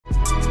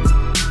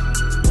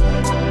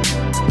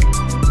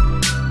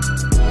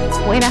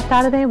Buenas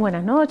tardes,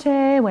 buenas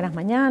noches, buenas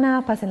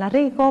mañanas, pásenla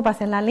rico,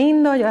 pásenla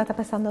lindo, yo la estoy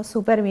pasando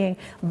súper bien.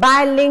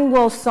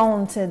 Bilingual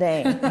son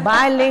today,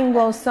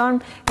 bilingual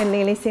son en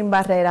Lilly sin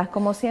Barreras.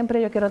 Como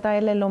siempre yo quiero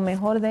traerles lo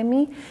mejor de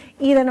mí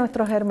y de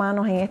nuestros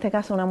hermanos, en este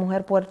caso una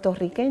mujer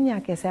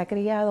puertorriqueña que se ha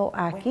criado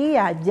aquí,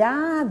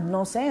 allá,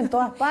 no sé, en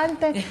todas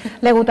partes.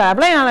 Le gusta la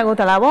plena, le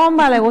gusta la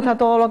bomba, le gusta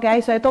todo lo que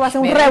hay, esto va a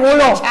ser un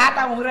revolú.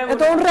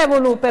 Esto es un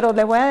revolú, pero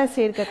les voy a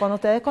decir que cuando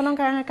ustedes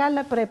conozcan a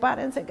Carla,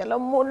 prepárense que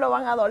los muslos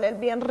van a doler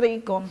bien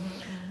rico.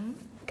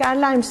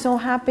 Carla, I'm so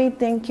happy.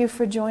 Thank you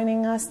for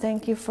joining us.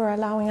 Thank you for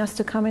allowing us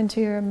to come into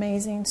your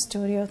amazing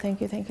studio. Thank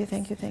you, thank you,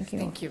 thank you, thank you.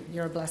 Thank you.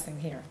 You're a blessing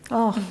here.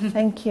 Oh,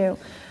 thank you.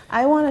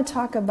 I want to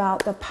talk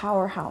about the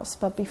powerhouse,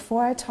 but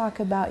before I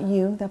talk about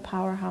you, the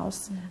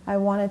powerhouse, I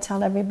want to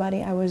tell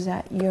everybody I was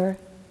at your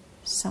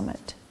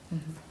summit.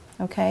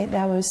 Okay,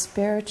 that was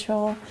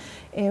spiritual.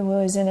 It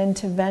was an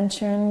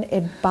intervention.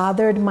 It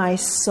bothered my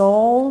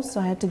soul,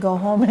 so I had to go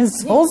home and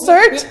soul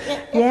search.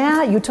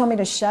 Yeah, you told me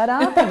to shut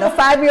up, and the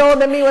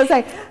 5-year-old in me was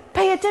like,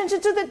 pay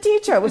attention to the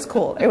teacher. It was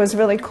cool. It was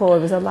really cool.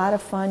 It was a lot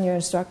of fun. Your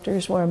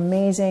instructors were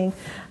amazing.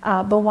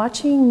 But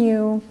watching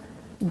you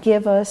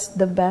give us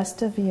the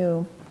best of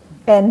you,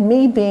 and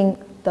me being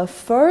the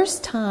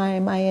first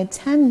time I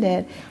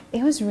attended,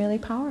 it was really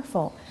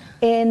powerful.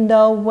 And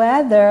the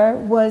weather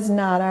was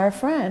not our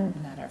friend.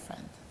 Not our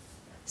friend.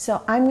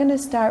 So I'm going to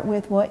start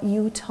with what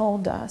you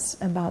told us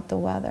about the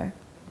weather,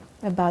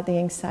 about the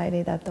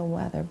anxiety that the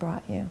weather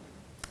brought you.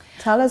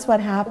 Tell us what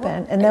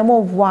happened, and then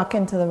we'll walk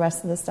into the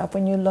rest of the stuff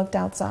when you looked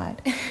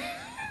outside.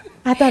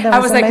 I thought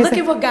that was amazing. Like, look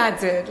at what God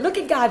did. Look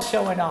at God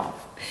showing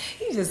off.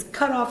 He just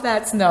cut off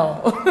that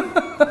snow.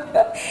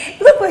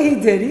 Look what he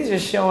did. He's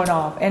just showing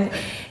off. And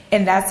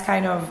that's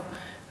kind of,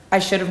 I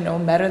should have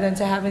known better than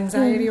to have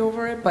anxiety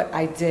over it, but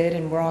I did,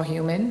 and we're all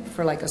human.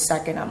 For like a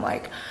second, I'm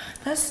like,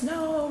 the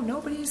snow,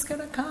 nobody's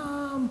gonna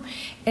come.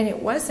 And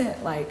it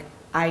wasn't like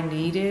I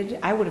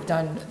would have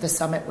done the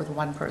summit with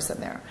one person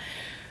there.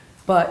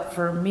 But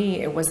for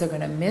me, it wasn't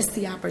gonna miss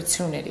the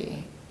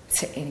opportunity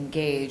to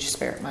engage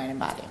spirit, mind, and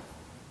body.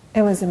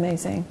 It was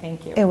amazing.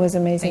 Thank you. It was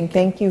amazing.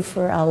 Thank you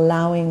for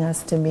allowing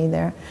us to be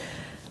there.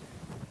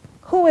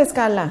 Who is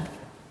Carla?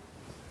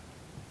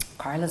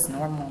 Carla's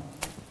normal.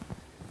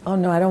 Oh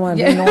no, I don't want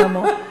to be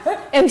normal.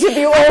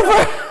 Interview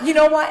over. You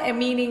know what? And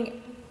meaning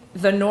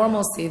the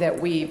normalcy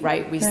that we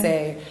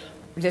say,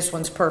 this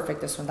one's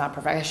perfect, this one's not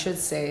perfect. I should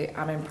say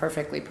I'm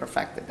imperfectly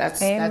perfected. That's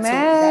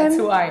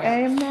who I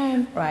am.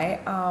 Amen.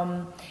 Right?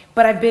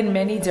 But I've been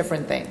many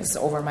different things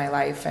over my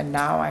life, and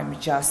now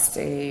I'm just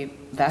a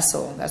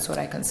vessel. That's what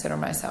I consider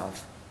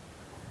myself.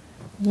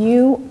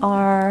 You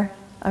are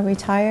a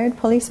retired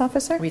police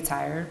officer?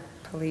 Retired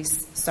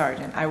police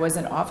sergeant. I was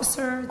an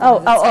officer,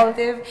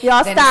 detective,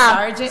 y'all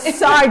stop.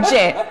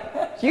 Sergeant.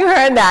 You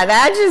heard that.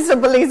 That's just a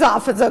police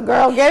officer,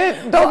 girl. Don't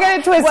get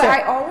it twisted. Well,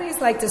 I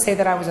always like to say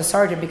that I was a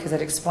sergeant because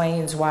it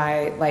explains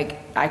why, like,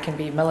 I can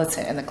be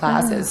militant in the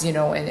classes, you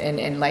know,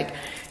 and like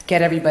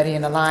get everybody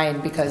in a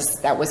line,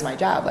 because that was my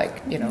job,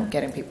 like, you know,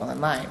 getting people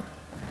in line.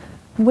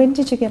 When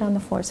did you get on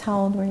the force? How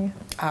old were you?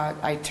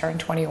 I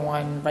turned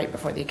 21 right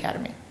before the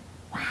academy.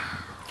 Wow.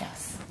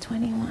 Yes.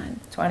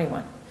 21.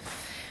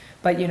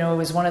 But, you know, it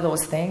was one of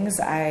those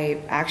things.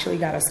 I actually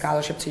got a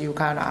scholarship to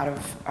UConn out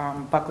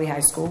of Buckley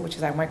High School, which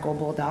is I went Go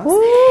Bulldogs.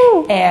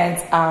 Woo!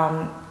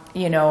 And,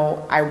 you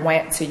know, I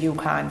went to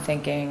UConn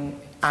thinking,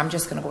 I'm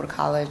just going to go to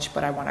college,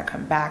 but I want to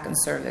come back and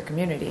serve the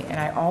community. And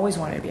I always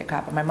wanted to be a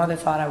cop. But my mother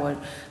thought I would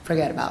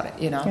forget about it,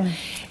 you know. Yeah.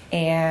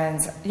 And,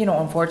 you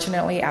know,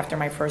 unfortunately, after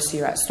my first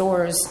year at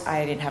Stores,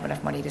 I didn't have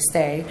enough money to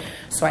stay.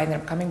 So I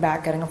ended up coming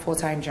back, getting a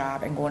full-time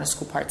job, and going to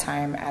school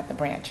part-time at the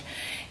branch.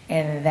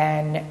 And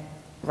then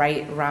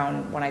right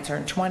around when I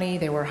turned 20,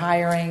 they were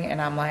hiring,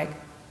 and I'm like,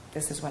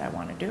 this is what I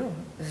want to do.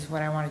 This is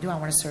what I want to do. I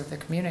want to serve the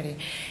community.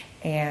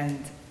 And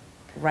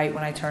right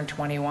when I turned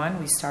 21,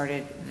 we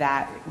started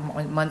that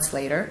months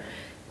later,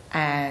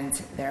 and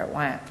there it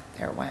went.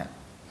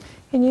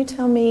 Can you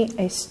tell me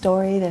a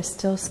story that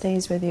still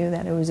stays with you,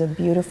 that it was a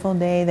beautiful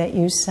day that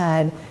you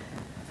said,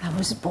 I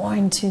was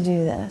born to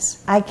do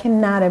this? I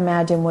cannot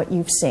imagine what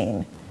you've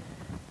seen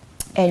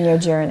in your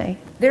journey.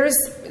 There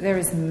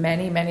is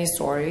many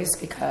stories,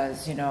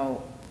 because, you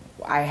know,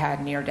 I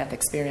had near-death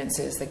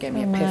experiences that gave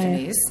me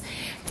epiphanies.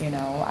 You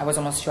know, I was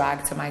almost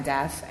dragged to my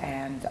death,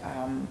 and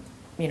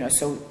you know,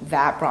 so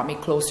that brought me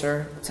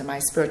closer to my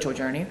spiritual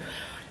journey.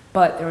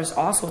 But there was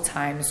also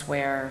times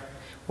where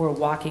we're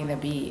walking the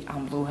beat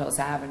on Blue Hills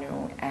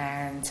Avenue,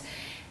 and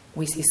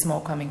we see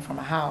smoke coming from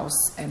a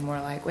house, and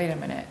we're like, wait a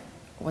minute,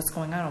 what's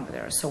going on over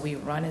there? So we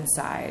run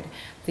inside.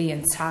 The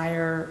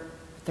entire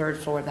third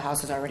floor of the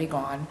house is already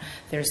gone.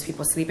 There's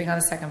people sleeping on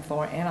the second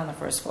floor and on the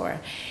first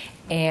floor.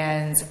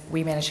 And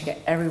we managed to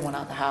get everyone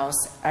out of the house.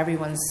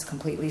 Everyone's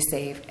completely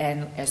safe.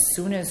 And as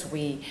soon as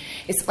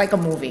it's like a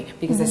movie,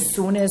 because as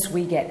soon as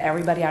we get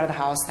everybody out of the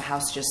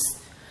house just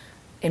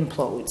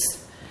implodes.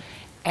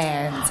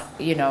 And,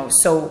 you know,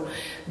 so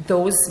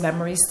those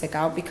memories stick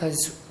out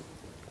because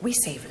we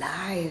save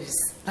lives.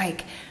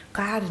 Like,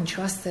 God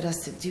entrusted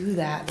us to do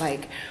that.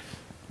 Like,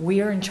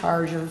 we are in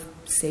charge of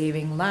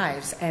saving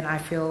lives. And I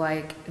feel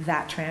like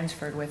that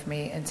transferred with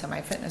me into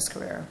my fitness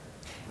career.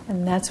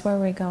 And that's where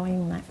we're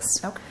going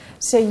next. Okay.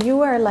 So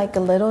you are like a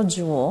little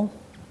jewel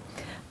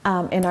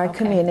in our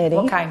community.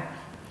 What kind?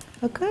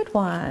 A good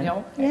one.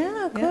 No?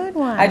 Yeah, a good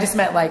one. I just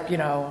meant like, you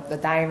know, the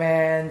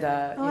diamond.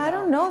 I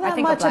don't know that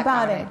much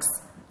about it.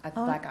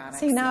 Black onyx.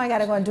 See, now I got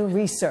to go and do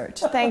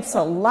research. Thanks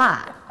a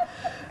lot.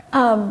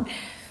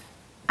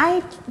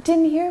 I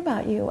didn't hear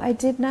about you. I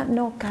did not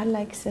know God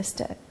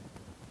existed.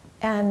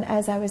 And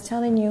as I was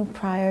telling you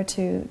prior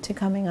to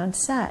coming on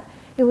set,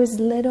 it was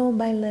little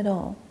by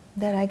little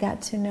that I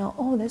got to know,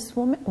 oh, this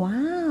woman,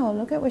 wow,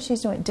 look at what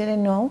she's doing.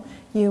 Didn't know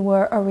you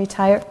were a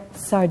retired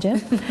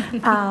sergeant.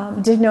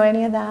 Didn't know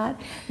any of that.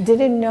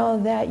 Didn't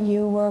know that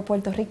you were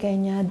Puerto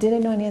Riqueña.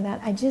 Didn't know any of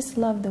that. I just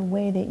love the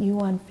way that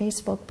you on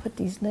Facebook put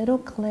these little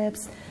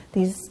clips,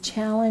 these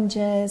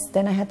challenges.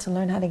 Then I had to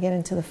learn how to get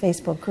into the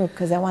Facebook group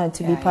because I wanted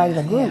to be part of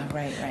the group.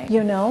 Yeah, right.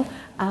 You know?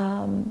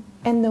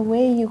 And the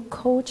way you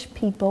coach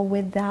people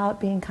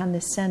without being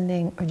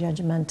condescending or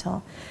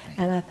judgmental. Right.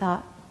 And I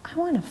thought, I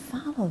want to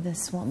follow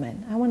this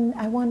woman. I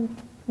want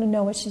to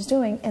know what she's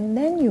doing. And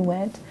then you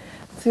went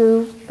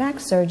through back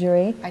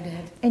surgery. I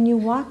did. And you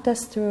walked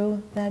us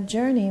through that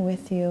journey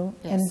with you.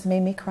 Yes. And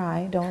made me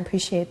cry. Don't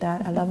appreciate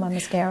that. I love my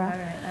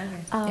mascara.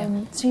 All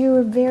right. So you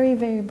were very,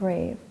 very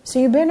brave. So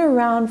you've been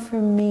around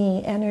for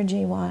me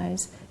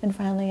energy-wise. And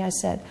finally I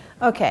said,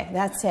 okay,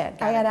 that's it.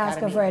 I got to ask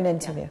her for an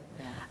interview.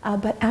 Yeah.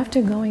 But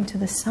after going to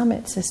the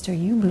summit, sister,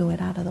 you blew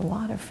it out of the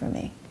water for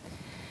me.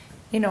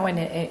 You know, and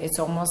it's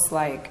almost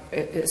like,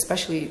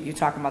 especially you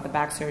talking about the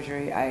back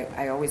surgery,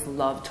 I always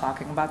love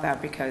talking about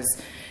that because,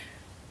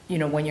 you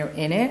know, when you're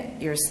in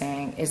it, you're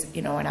saying,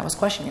 and I was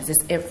questioning, is this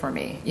it for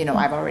me? You know,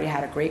 I've already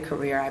had a great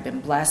career. I've been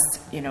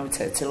blessed, you know,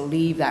 to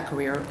leave that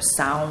career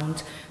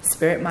sound,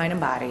 spirit, mind, and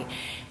body.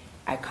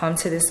 I come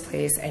to this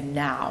place and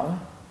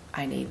now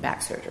I need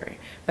back surgery.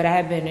 But I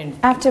have been in...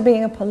 After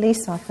being a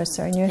police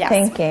officer and you're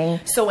thinking,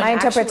 so my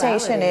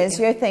interpretation is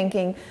you're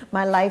thinking,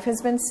 my life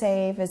has been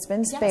saved, it's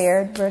been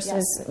spared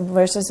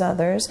versus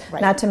others.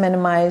 Right. Not to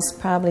minimize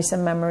probably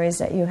some memories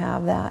that you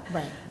have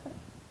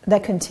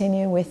that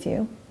continue with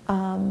you.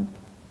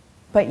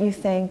 But you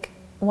think,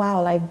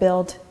 wow, I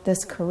built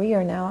this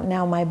career now.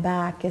 Now my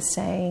back is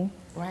saying,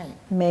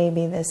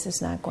 maybe this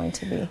is not going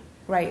to be.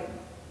 Right.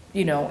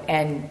 You know,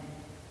 and...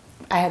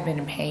 I had been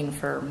in pain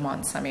for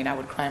months. I mean, I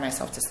would cry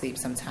myself to sleep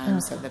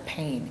sometimes of the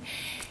pain.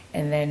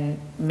 And then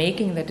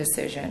making the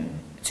decision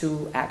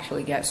to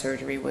actually get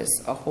surgery was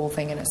a whole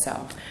thing in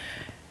itself.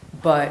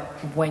 But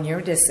when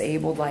you're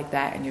disabled like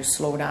that and you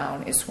slow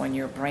down, it's when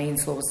your brain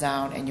slows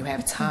down and you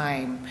have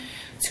time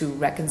to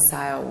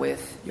reconcile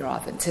with your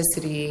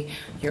authenticity,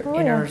 your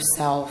inner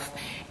self,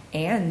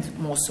 and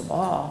most of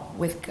all,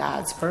 with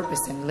God's purpose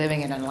and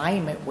living in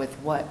alignment with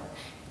what,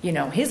 you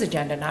know, his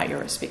agenda, not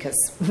yours,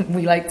 because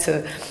we like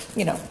to,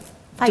 you know,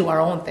 do our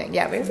own thing.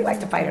 Yeah, we like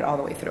to fight it all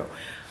the way through.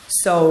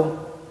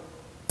 So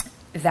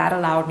that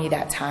allowed me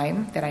that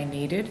time that I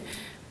needed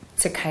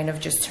to kind of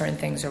just turn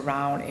things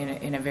around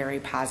in a very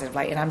positive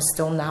light. And I'm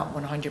still not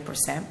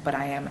 100%, but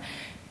I am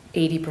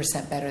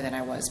 80% better than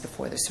I was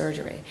before the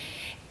surgery.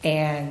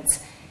 And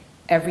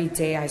every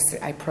day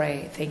I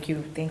pray, thank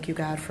you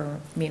God for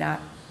me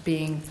not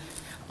being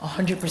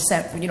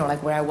 100%, you know,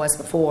 like where I was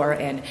before,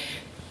 and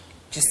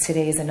just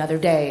today is another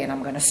day, and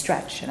I'm going to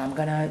stretch, and I'm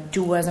going to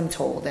do as I'm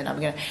told, and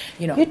I'm going to,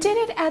 you know. You did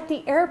it at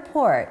the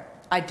airport.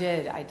 I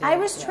did. I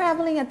was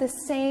traveling at the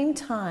same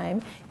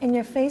time, and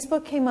your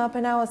Facebook came up,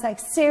 and I was like,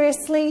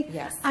 seriously?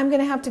 Yes. I'm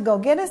going to have to go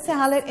get a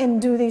salad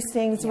and do these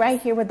things right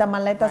here with the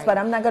maletas, but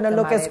I'm not going to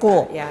look at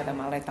school. Yeah, the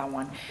maleta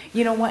one.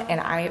 You know what? And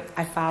I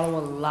follow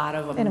a lot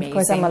of amazing... And of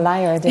course, I'm a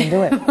liar. I didn't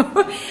do it.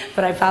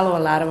 But I follow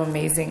a lot of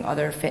amazing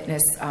other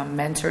fitness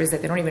mentors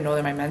that they don't even know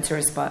they're my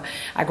mentors, but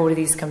I go to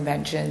these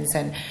conventions,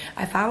 and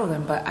I follow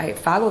them, but I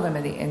follow them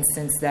in the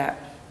instance that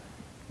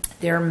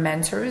they're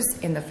mentors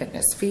in the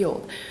fitness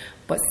field.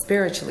 But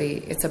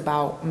spiritually, it's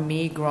about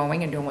me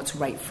growing and doing what's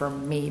right for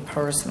me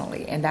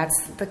personally. And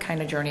that's the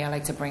kind of journey I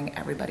like to bring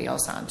everybody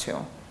else on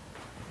to.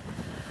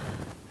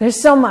 There's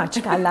so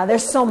much, Carla.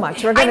 There's so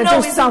much. We're going to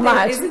do so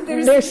much.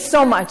 There's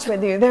so much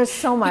with you. There's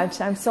so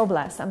much. I'm so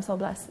blessed. I'm so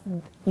blessed.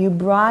 You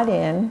brought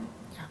in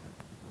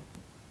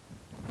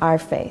our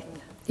faith.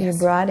 Yes. You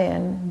brought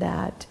in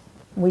that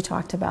we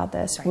talked about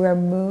this. Right. We're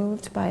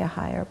moved by a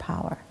higher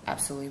power.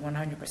 Absolutely,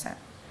 100%.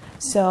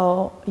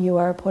 So you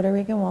are a Puerto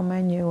Rican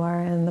woman, you are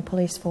in the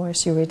police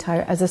force, you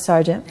retired as a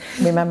sergeant,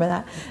 remember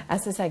that?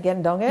 As a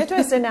sergeant, don't get it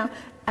twisted now.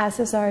 As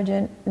a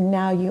sergeant,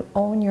 now you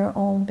own your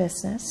own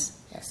business.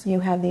 Yes.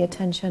 You have the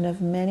attention of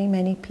many,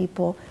 many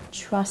people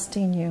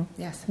trusting you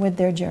with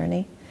their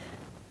journey.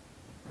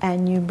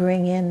 And you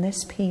bring in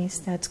this piece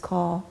that's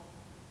called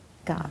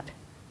God.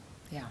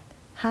 Yeah.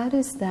 How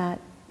does that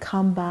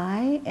come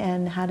by,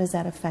 and how does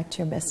that affect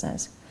your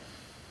business?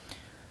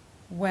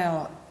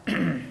 Well,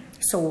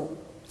 so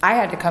I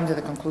had to come to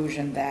the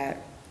conclusion that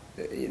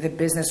the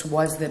business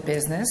was the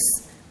business,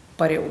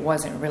 but it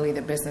wasn't really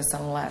the business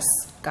unless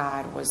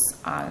God was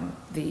on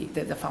the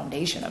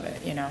foundation of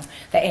it, you know,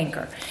 the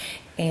anchor.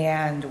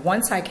 And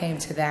once I came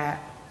to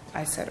that,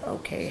 I said,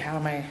 okay, how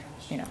am I,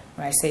 you know,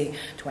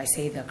 do I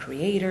say the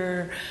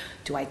creator?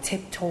 Do I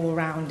tiptoe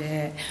around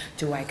it?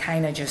 Do I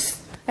kind of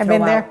just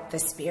throw out the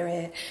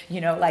spirit?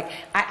 You know, like,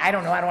 I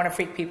don't know. I don't want to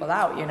freak people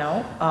out, you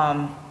know.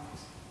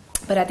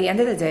 But at the end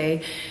of the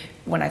day,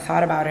 when I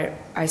thought about it,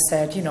 I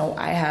said, you know,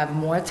 I have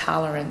more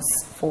tolerance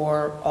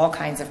for all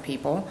kinds of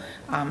people.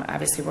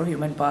 Obviously, we're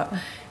human,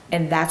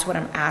 and that's what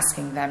I'm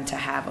asking them to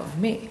have of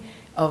me,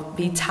 of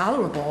be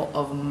tolerable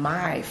of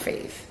my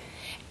faith.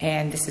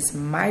 And this is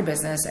my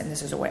business, and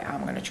this is the way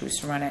I'm going to choose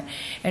to run it.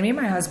 And me and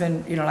my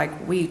husband, you know,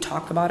 like, we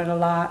talked about it a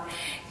lot,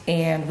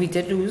 and we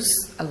did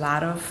lose a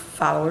lot of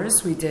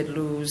followers. We did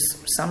lose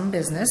some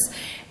business,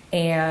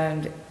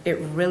 and it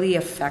really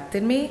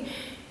affected me.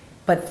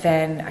 But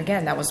then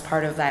again, that was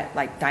part of that,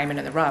 like, diamond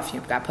in the rough. You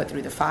got put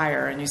through the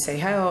fire, and you say,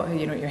 "Hell,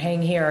 you know, you're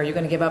hanging here. Are you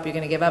going to give up? You're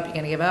going to give up. You're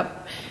going to give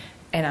up."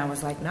 And I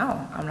was like,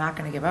 no, I'm not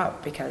going to give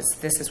up, because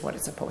this is what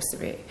it's supposed to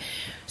be.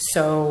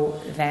 So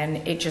then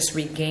it just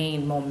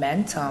regained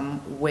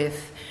momentum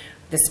with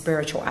the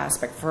spiritual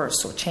aspect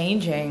first. So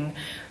changing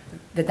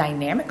the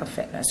dynamic of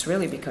fitness,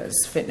 really,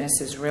 because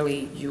fitness is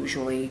really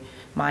usually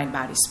mind,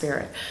 body,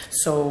 spirit.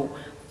 So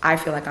I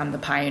feel like I'm the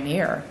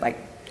pioneer, like,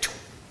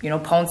 you know,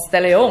 Ponce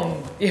de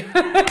Leon.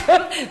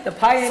 The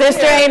pioneer.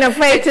 Sister ain't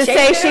afraid to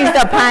say she's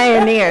the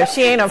pioneer.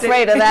 She ain't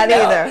afraid of that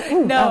either.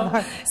 Ooh,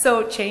 no.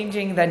 So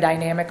changing the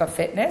dynamic of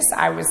fitness,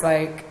 I was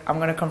like, I'm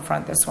going to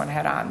confront this one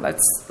head on.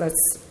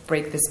 Let's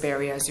break this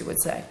barrier, as you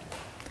would say.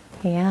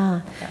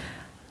 Yeah.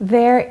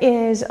 There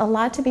is a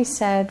lot to be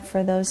said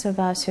for those of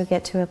us who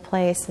get to a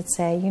place that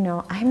say, you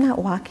know, I'm not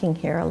walking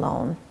here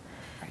alone.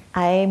 Right.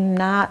 I'm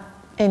not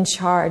in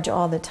charge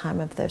all the time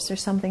of this.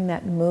 There's something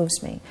that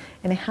moves me,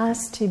 and it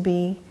has to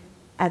be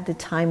at the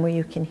time where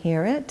you can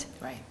hear it.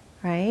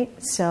 Right?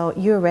 So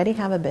you already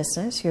have a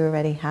business, you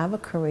already have a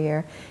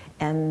career,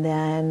 and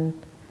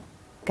then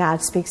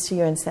God speaks to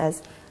you and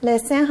says,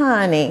 listen,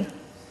 honey,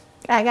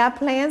 I got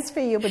plans for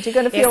you, but you're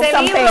going to feel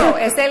something.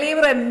 Ese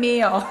libro es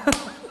mío.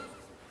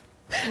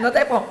 No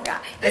te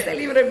ponga. Ese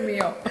libro es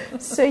mío.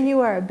 So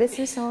you are a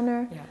business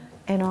owner,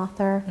 an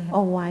author,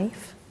 a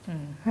wife.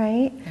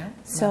 Right? Yeah.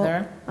 So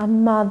Mother. a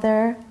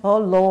mother. Oh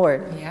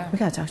Lord. Yeah. We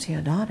gotta talk to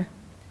your daughter,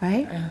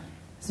 right?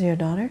 Is it your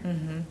daughter?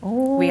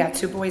 Oh. We got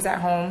 2 boys at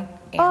home.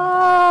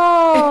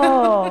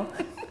 Oh,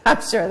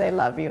 I'm sure they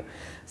love you.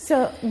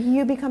 So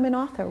you become an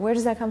author. Where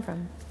does that come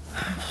from?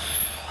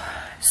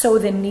 So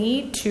the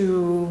need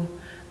to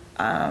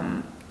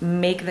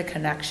make the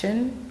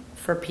connection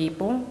for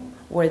people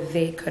where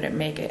they couldn't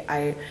make it.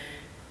 I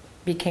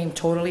became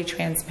totally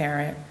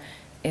transparent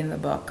in the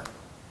book.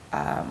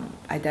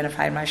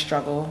 Identified my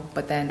struggle,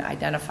 but then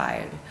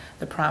identified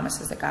the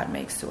promises that God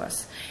makes to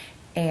us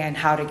and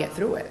how to get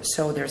through it.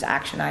 So there's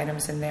action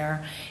items in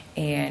there,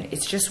 and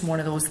it's just one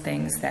of those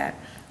things that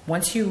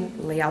once you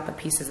lay out the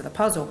pieces of the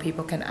puzzle,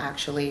 people can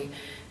actually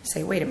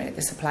say, wait a minute,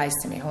 this applies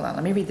to me. Hold on,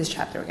 let me read this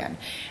chapter again.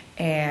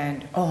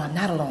 And, oh, I'm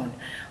not alone.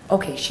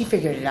 Okay, she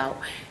figured it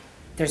out.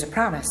 There's a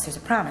promise, there's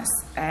a promise.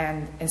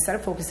 And instead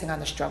of focusing on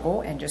the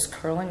struggle and just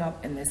curling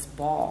up in this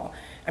ball,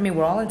 I mean,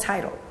 we're all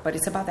entitled, but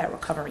it's about that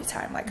recovery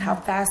time. Like, how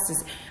fast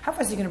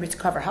are you going to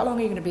recover? How long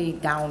are you going to be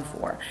down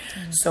for?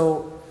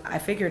 So I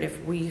figured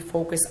if we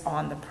focus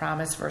on the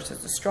promise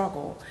versus the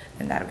struggle,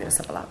 then that'll get us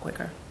up a lot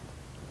quicker.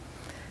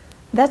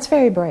 That's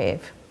very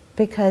brave,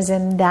 because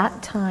in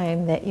that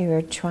time that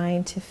you're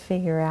trying to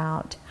figure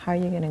out how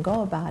you're going to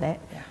go about it,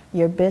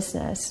 your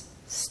business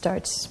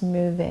starts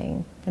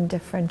moving in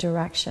different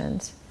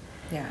directions.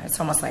 Yeah, it's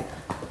almost like,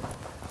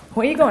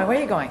 where are you going? Where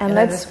are you going? And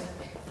let's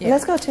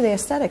go to the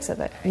aesthetics of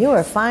it. You are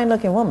a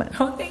fine-looking woman.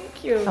 Oh,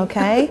 thank you.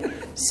 Okay?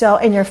 So,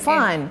 and you're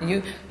fine. And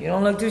you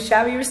don't look too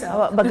shabby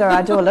yourself. But girl,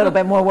 I do a little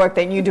bit more work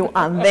than you do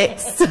on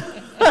this.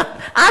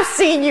 I've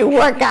seen you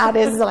work out.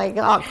 It's like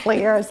all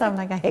clear or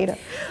something. Like, I hate it.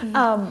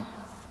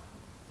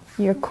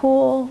 You're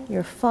cool.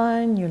 You're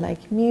fun. You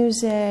like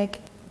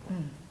music.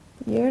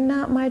 You're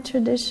not my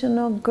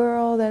traditional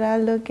girl that I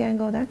look at and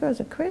go, that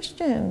girl's a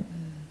Christian.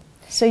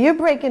 So you're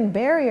breaking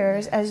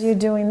barriers as you're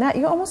doing that.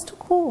 You're almost too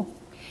cool.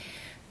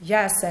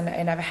 Yes,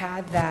 and I've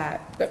had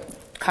that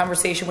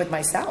conversation with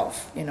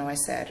myself. You know, I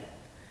said,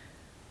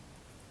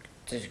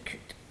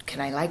 can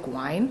I like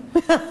wine?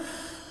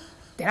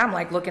 Then I'm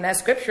like looking at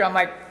scripture. I'm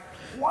like,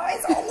 why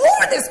is all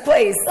over this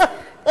place?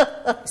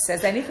 It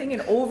says anything in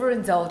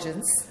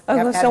overindulgence.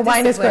 So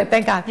wine is good,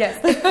 thank God.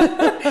 Yes.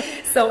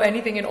 So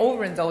anything in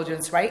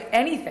overindulgence, right?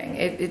 Anything.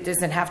 It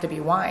doesn't have to be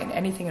wine.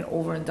 Anything in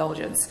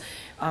overindulgence.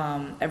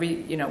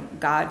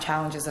 God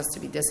challenges us to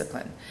be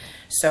disciplined.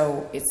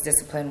 So it's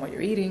discipline what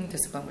you're eating,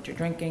 discipline what you're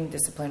drinking,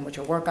 discipline what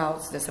your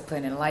workouts,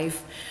 discipline in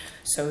life.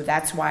 So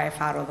that's why I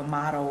follow the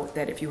motto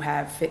that if you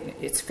have fitness,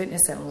 it's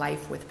fitness and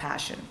life with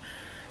passion.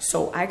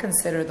 So I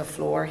consider the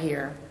floor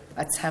here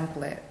a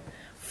template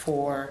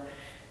for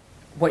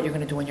what you're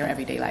going to do in your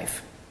everyday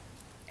life.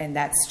 And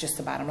that's just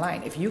the bottom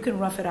line. If you can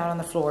rough it out on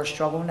the floor,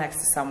 struggle next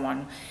to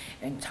someone,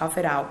 and tough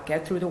it out,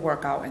 get through the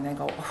workout, and then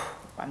go, oh,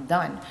 I'm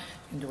done. You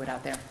can do it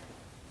out there.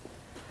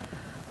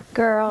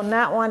 Girl,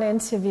 not want to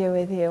interview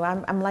with you.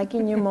 I'm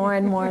liking you more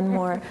and more and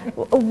more.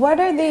 What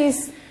are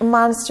these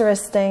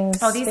monstrous things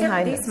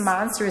behind these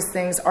monstrous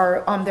things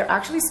are they're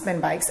actually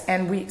spin bikes,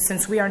 and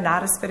since we are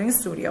not a spinning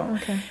studio,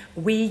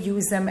 we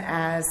use them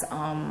as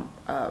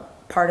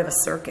part of a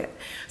circuit.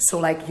 So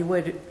like you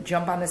would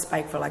jump on this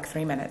bike for like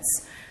 3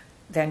 minutes,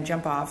 then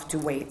jump off, do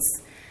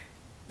weights,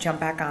 jump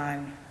back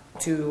on,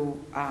 do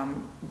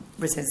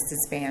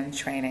resistance band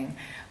training,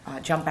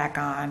 jump back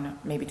on,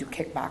 maybe do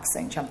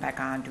kickboxing, jump back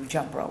on, do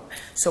jump rope.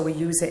 So we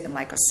use it in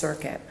like a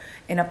circuit,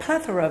 in a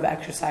plethora of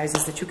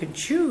exercises that you can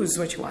choose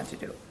what you want to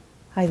do.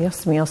 Ay,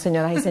 Dios mío,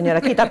 señoras y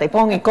señores, quítate,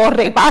 pon y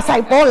corre y pasa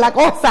y pon la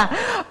cosa.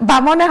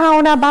 Vámonos a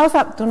una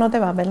pausa. Tú no te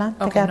vas, ¿verdad?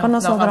 Te quedas con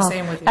nosotros.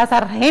 La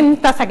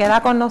sargenta se queda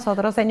con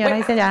nosotros, señoras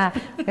y señores.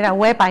 Mira,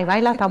 huepa y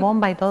baila esta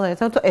bomba y todo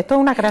eso. Esto es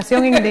una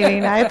creación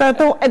divina.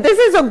 This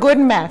is a good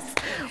mess.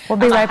 We'll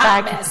be right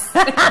back.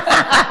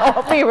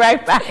 We'll be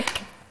right back.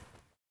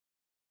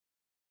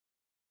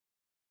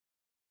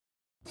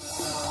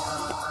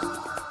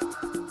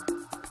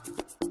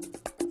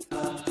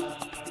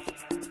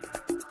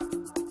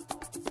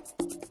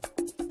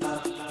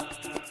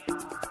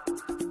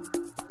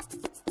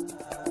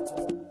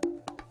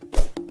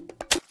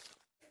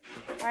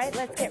 All right,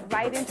 let's get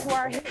right into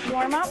our hip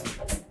warm-up.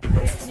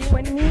 It's you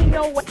and me,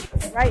 no way.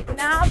 Right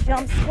now,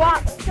 jump,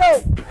 squat,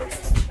 go.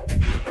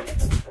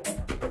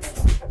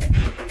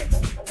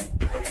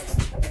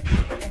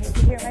 I need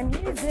to hear my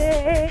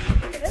music.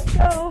 Let's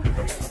go.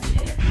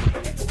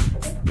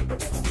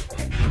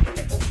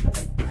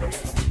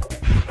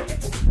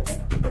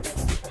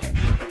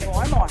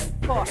 Four more.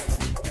 4,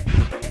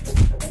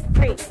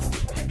 3,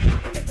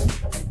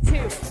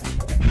 2,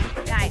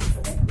 nice.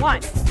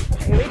 1.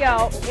 Here we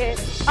go.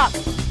 It's up.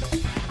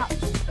 Up.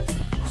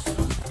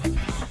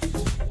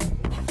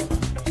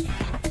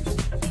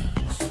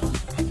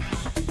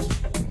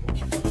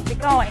 Keep it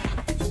going.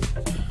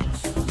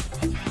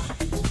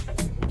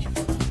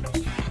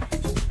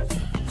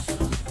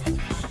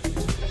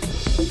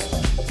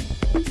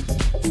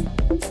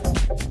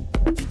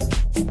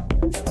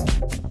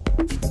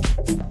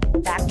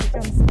 Back to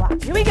jump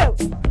squat. Here we go.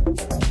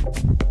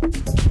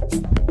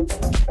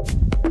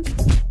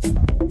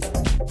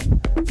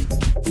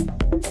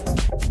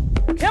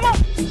 Come on.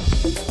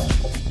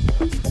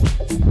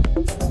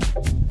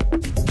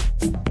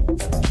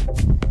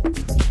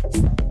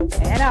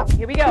 And up.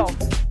 Here we go.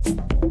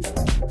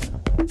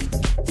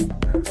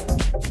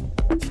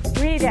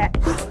 Breathe it.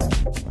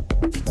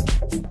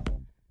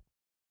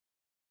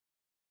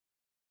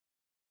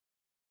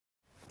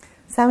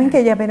 Saben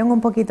que ya vieron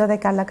un poquito de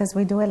Carla, because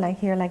we do it like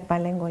here, like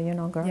bilingual, you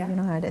know, girl, you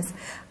know how it is.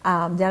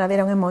 Ya la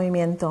vieron en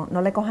movimiento.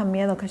 No le cojan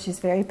miedo, because she's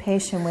very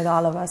patient with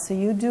all of us. So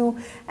you do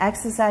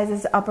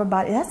exercises, upper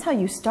body. That's how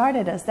you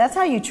started us. That's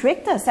how you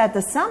tricked us at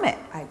the summit.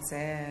 I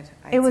did.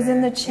 It was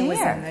in the chair. It was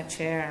in the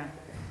chair.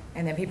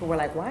 And then people were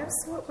like, why am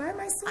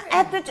I sweating?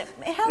 At the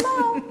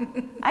hello.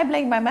 I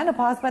blamed my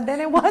menopause, but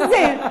then it wasn't.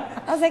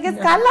 I was like, it's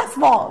Carla's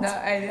fault. No,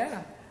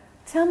 yeah.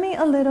 Tell me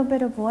a little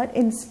bit of what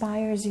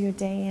inspires you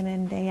day in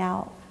and day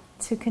out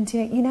to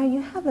continue. You know,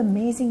 you have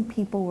amazing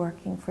people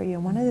working for you.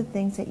 One of the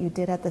things that you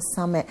did at the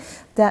summit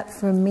that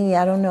for me,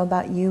 I don't know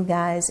about you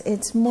guys,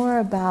 it's more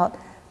about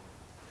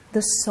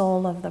the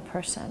soul of the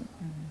person.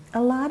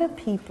 A lot of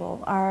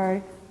people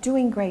are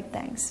doing great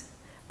things,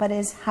 but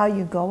it's how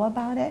you go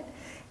about it.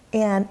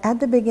 And at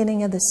the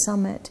beginning of the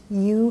summit,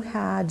 your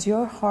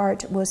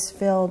heart was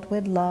filled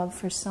with love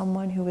for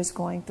someone who was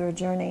going through a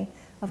journey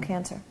of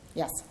cancer.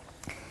 Yes.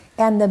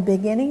 And the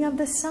beginning of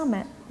the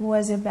summit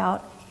was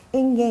about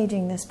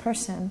engaging this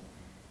person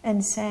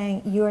and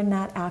saying, you're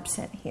not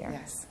absent here.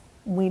 Yes.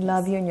 We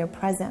love you and you're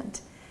present.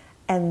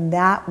 And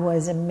that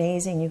was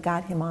amazing. You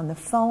got him on the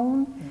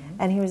phone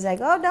and he was like,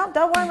 oh,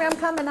 don't worry, I'm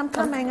coming.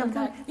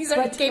 He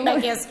said he came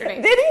back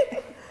yesterday. Did he?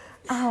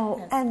 Oh,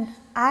 yes. And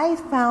I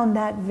found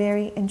that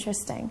very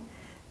interesting,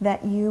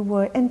 that you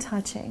were in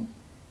touching,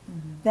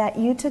 that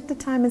you took the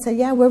time and said,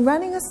 yeah, we're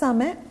running a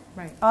summit.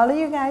 Right. All of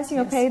you guys,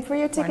 you're paid for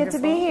your ticket to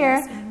be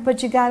here,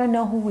 but you got to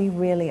know who we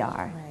really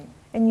are. Right.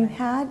 And you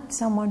had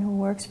someone who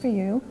works for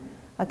you,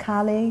 a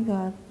colleague,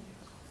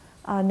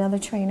 another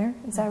trainer,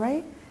 is that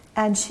right?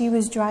 And she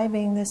was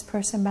driving this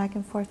person back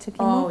and forth to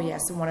Kenya? Oh,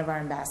 yes, one of our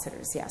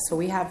ambassadors, yeah. So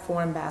we have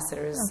 4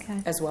 ambassadors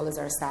as well as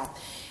our staff.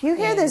 You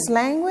hear this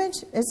language?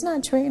 It's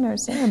not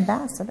trainers, they're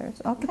ambassadors.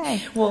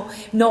 Okay. Well,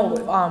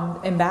 no,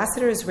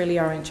 ambassadors really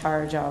are in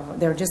charge of,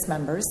 they're just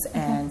members,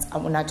 and,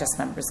 well, not just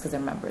members because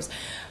they're members,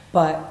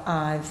 but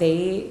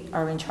they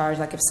are in charge,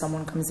 like if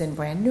someone comes in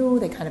brand new,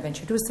 they kind of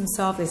introduce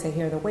themselves, they say,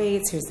 here are the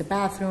weights, here's the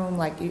bathroom,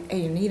 like,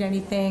 hey, you need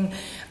anything?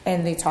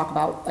 And they talk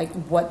about like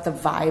what the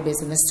vibe is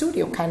in the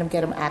studio, kind of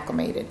get them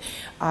acclimated.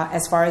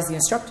 As far as the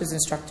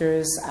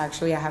instructors,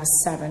 actually I have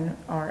 7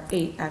 or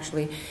 8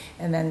 actually,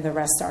 and then the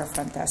rest are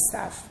front desk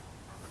staff.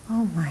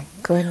 Oh my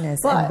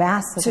goodness, but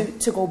ambassador.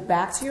 To go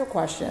back to your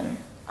question,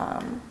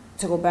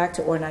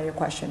 or not your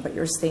question, but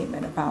your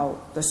statement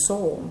about the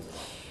soul.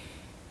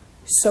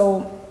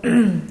 So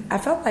I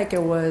felt like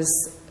it was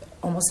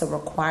almost a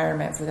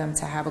requirement for them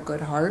to have a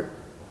good heart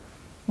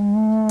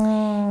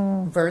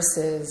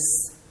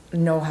versus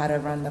know how to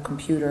run the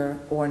computer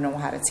or know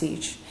how to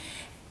teach.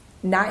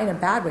 Not in a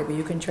bad way, but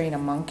you can train a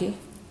monkey,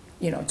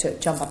 you know, to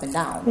jump up and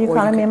down. Are you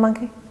calling me a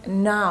monkey?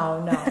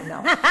 No. I'm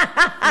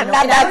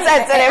not that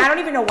sensitive. I don't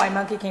even know why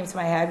monkey came to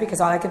my head,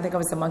 because all I can think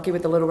of is the monkey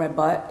with the little red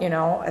butt, you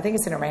know. I think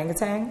it's an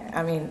orangutan.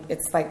 I mean,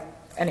 it's like,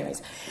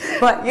 anyways.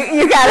 But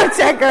you got to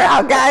check her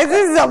out, guys.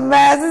 This is a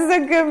mess. This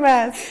is a good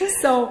mess.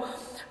 So,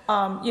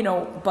 you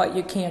know, but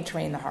you can't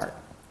train the heart.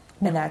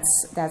 And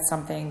that's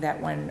something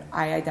that when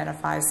I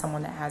identify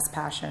someone that has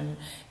passion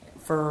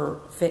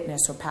for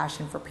fitness or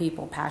passion for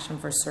people, passion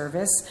for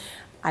service,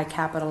 I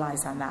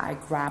capitalize on that. I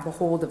grab a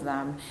hold of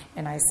them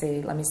and I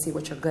say, let me see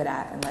what you're good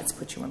at and let's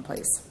put you in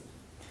place.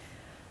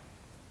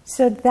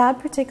 So that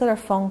particular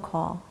phone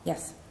call,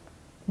 yes,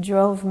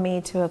 drove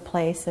me to a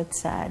place that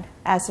said,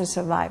 as a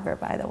survivor,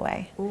 by the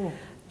way, ooh,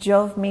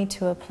 drove me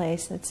to a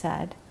place that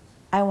said,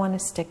 I want to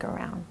stick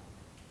around.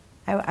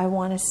 I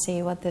want to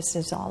see what this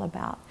is all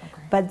about.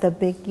 Okay. But the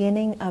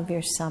beginning of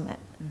your summit,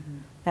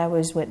 that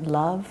was with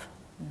love,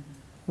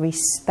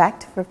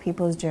 respect for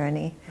people's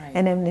journey, right,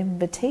 and an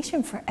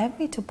invitation for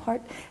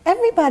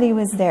everybody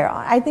was there.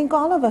 I think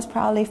all of us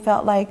probably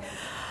felt like,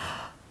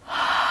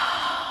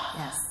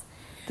 yes,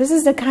 this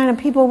is the kind of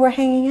people we're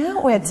hanging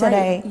out with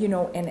today. right. You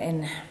know,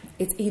 and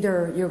it's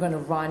either you're going to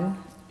run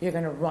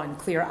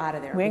clear out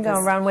of there. We ain't going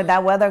to run with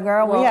that weather,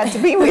 girl. Well, we had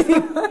to be with you.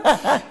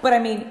 But I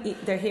mean,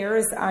 the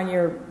hairs on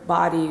your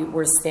body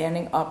were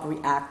standing up,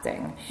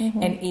 reacting.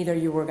 And either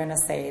you were going to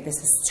say, this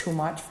is too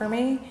much for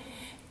me,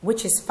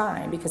 which is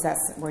fine because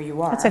that's where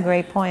you are. That's a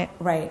great point.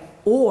 Right.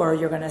 Or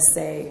you're going to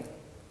say,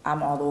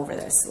 I'm all over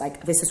this.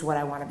 Like, this is what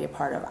I want to be a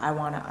part of. I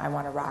want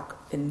to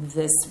rock in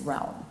this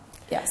realm.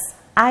 Yes.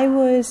 I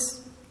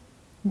was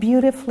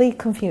beautifully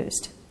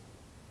confused.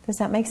 Does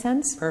that make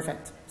sense?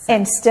 Perfect.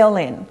 And still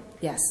in.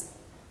 Yes.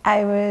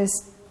 I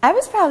was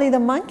probably the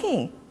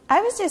monkey.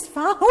 I was just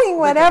following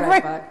whatever.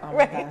 With the red butt. Oh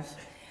my gosh.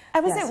 I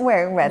wasn't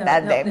wearing red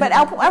that day, but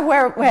I'll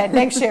wear red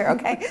next year,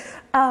 okay?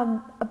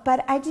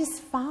 But I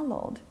just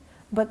followed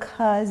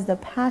because the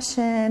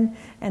passion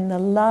and the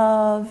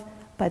love,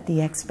 but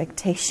the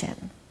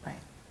expectation. Right.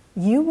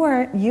 You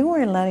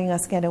weren't letting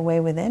us get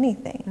away with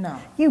anything. No.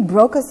 You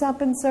broke us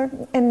up in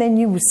certain, and then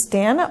you would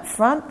stand up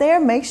front there,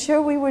 make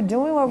sure we were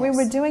doing what we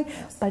were doing,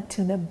 but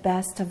to the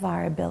best of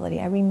our ability.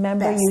 I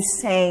remember you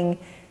saying,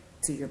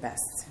 do your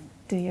best.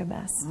 Do your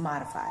best.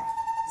 Modify.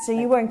 So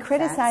you weren't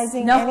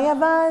criticizing any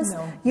of us.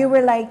 No, you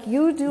were like,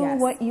 you do yes,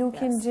 what you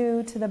can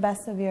do to the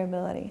best of your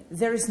ability.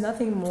 There's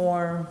nothing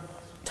more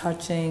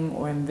touching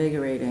or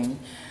invigorating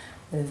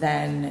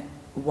than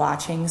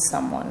watching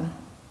someone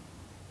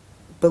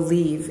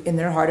believe in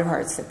their heart of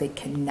hearts that they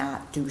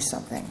cannot do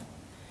something.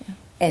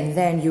 And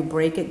then you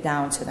break it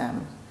down to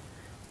them.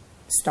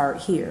 Start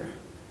here.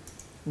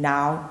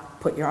 Now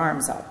put your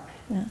arms up.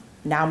 Yeah.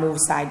 Now move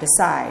side to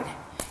side.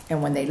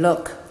 And when they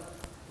look,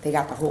 they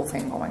got the whole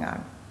thing going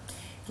on.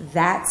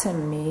 That to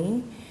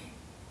me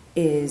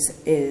is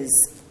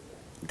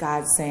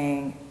God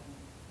saying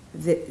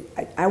that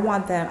I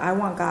want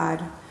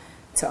God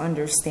to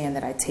understand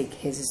that I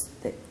take this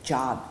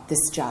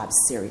job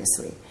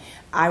seriously.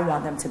 I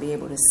want them to be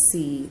able to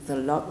see the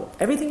love.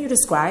 Everything you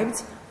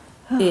described,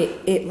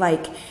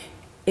 it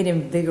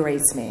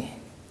invigorates me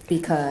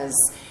because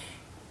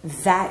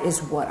that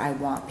is what I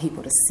want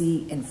people to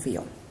see and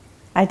feel.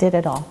 I did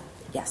it all.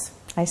 Yes.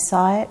 I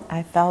saw it.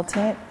 I felt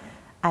it.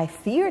 I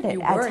feared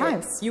it at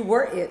times. You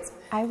were it.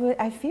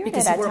 I feared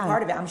because it at times. you were a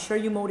part of it. I'm sure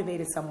you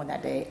motivated someone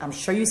that day. I'm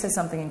sure you said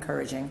something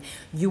encouraging.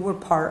 You were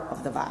part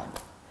of the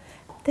vibe.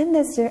 Then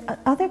there's the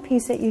other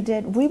piece that you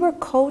did. We were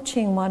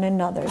coaching one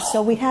another.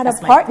 So we had a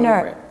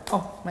partner.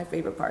 My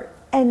favorite part.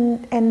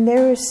 And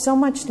there was so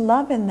much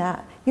love in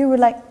that. You were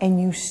like, and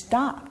you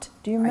stopped.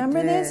 Do you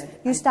remember this?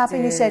 You stopped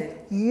and you said,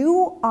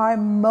 you are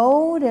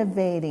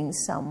motivating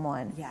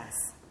someone.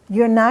 Yes.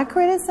 You're not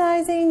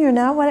criticizing. You're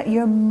not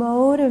you're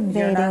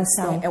motivating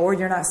someone. Or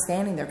you're not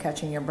standing there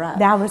catching your breath.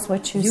 That was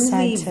what you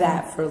said. You leave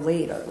that for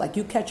later. Like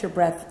you catch your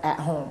breath at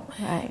home.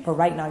 Right. But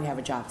right now you have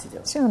a job to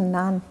do. So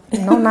no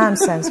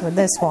nonsense with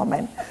this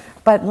woman,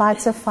 but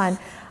lots of fun.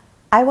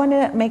 I want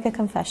to make a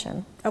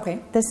confession. Okay.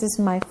 This is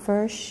my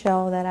first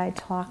show that I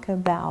talk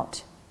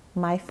about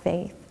my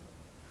faith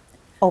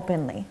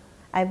openly.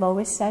 I've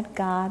always said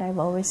God. I've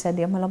always said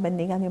Dios me lo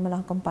bendiga, Dios me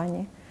lo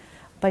acompañe.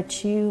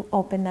 But you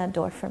opened that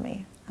door for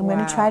me. I'm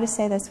going to try to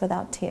say this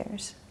without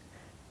tears.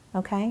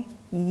 Okay?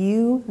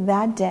 You,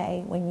 that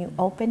day, when you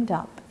opened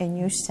up and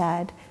you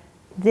said,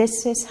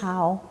 this is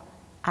how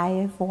I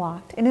have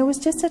walked. And it was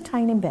just a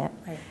tiny bit.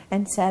 Right.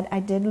 And said, I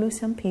did lose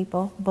some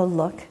people, but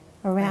look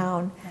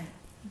around. Right.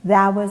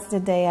 That was the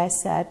day I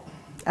said,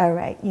 all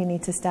right, you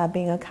need to stop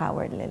being a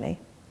coward, Lily.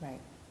 Right.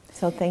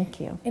 So thank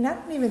you. And I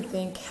don't even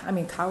think,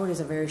 coward is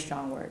a very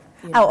strong word.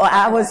 You know? Oh,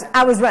 I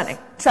was running.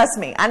 Trust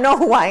me. I know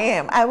who I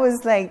am. I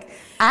was like,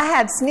 I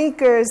had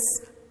sneakers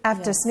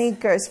after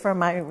sneakers for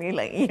my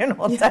relay,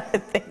 type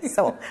of thing.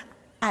 So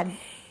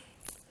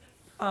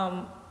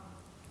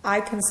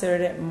I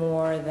considered it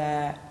more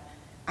that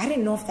I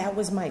didn't know if that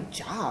was my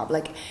job.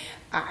 Like,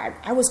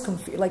 I was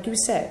confused, like you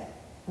said,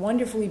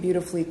 wonderfully,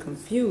 beautifully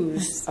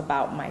confused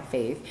about my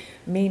faith,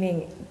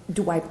 meaning,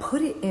 do I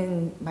put it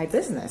in my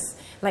business?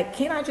 Like,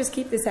 can't I just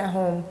keep this at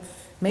home?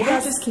 Maybe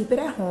I'll just keep it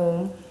at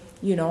home,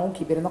 you know,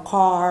 keep it in the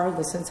car,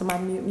 listen to my,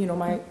 you know,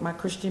 my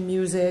Christian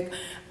music.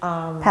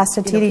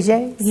 Pastor T.D.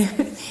 Jakes?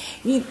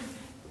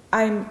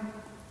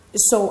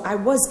 So I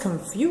was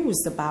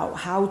confused about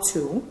how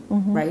to,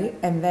 right?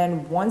 And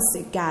then once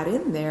it got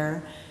in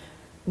there,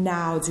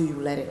 now do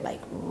you let it like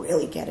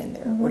really get in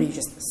there, or do you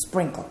just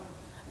sprinkle,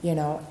 you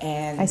know?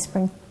 And I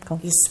sprinkle.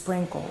 You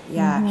sprinkle,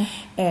 yeah.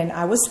 And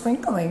I was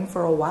sprinkling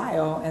for a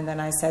while, and then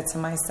I said to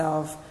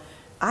myself,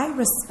 I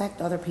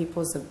respect other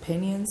people's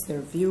opinions,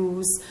 their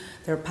views,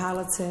 their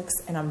politics,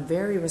 and I'm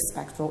very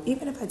respectful,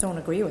 even if I don't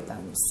agree with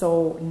them.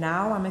 So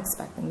now I'm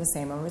expecting the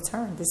same in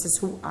return. This is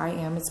who I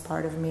am. It's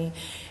part of me.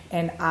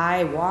 And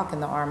I walk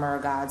in the armor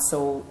of God,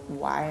 so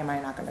why am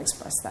I not going to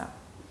express that?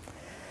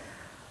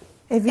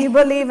 If you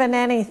believe in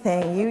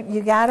anything,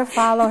 you got to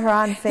follow her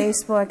on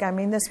Facebook. I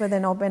mean this with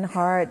an open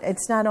heart.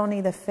 It's not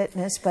only the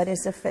fitness, but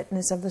it's the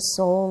fitness of the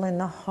soul and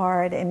the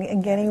heart,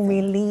 and getting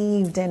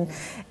relieved. And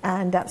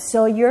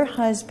so your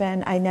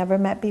husband, I never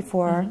met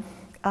before,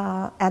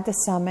 at the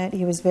summit.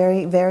 He was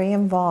very, very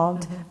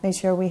involved. Made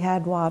sure we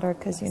had water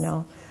because, you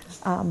know,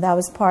 that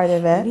was part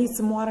of it. You need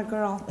some water,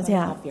 girl. Let me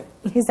help you.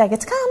 He's like,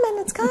 it's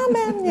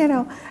coming, you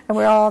know. And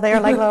we're all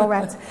there like little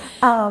rats.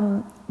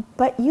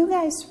 But you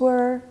guys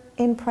were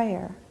in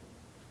prayer.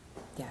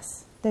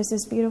 Yes. There's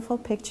this beautiful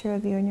picture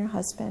of you and your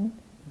husband.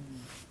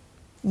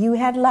 You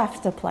had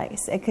left the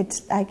place. I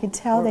could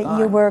tell that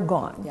you were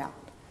gone. Yeah.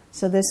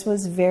 So this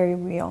was very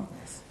real.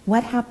 Yes.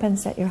 What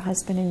happens that your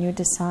husband and you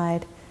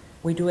decide?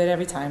 We do it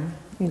every time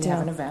we do.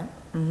 have an event.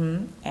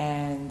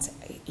 And,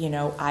 you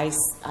know, I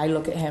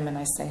look at him and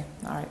I say,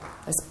 all right,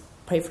 let's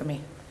pray for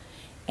me.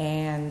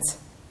 And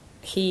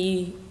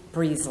he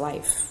breathes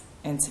life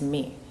into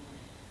me,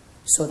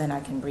 so then I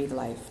can breathe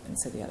life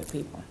into the other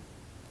people.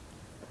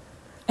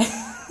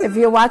 If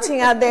you're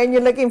watching out there and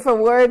you're looking for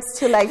words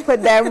to like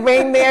put that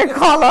ring there,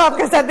 call up,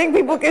 because I think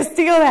people can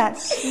steal that.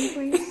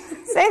 Say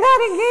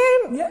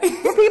that again. Yeah.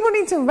 People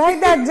need to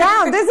write that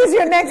down. This is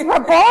your next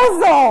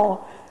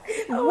proposal.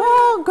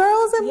 Well,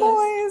 girls and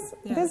boys,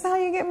 this is how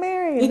you get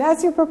married.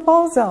 That's your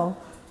proposal.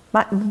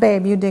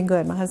 Babe, you did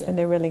good. My husband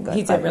did really good.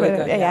 He did really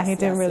good. Yeah, he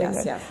did really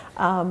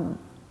good.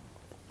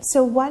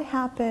 So what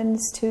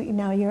happens to,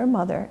 now you're a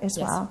mother as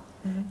well.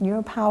 You're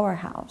a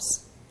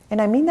powerhouse.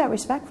 And I mean that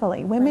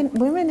respectfully. Women,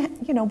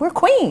 you know, we're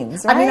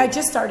queens, right? I mean, I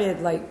just started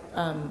like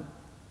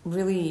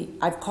really,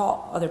 I've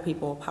called other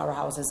people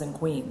powerhouses and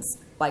queens,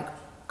 like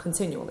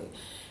continually.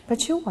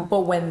 But you were.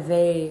 But when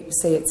they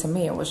say it to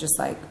me, it was just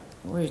like,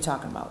 what are you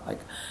talking about? Like,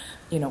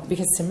 you know,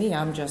 because to me,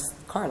 I'm just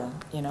Carla,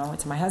 you know.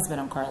 To my husband,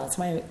 I'm Carla. To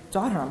my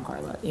daughter, I'm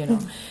Carla, you know.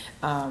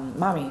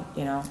 Mommy,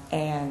 you know.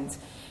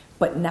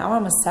 But now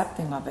I'm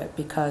accepting of it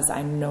because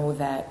I know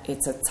that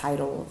it's a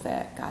title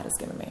that God has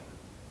given me.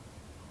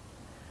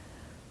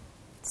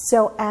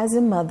 So as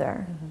a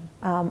mother,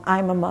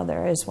 I'm a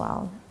mother as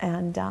well.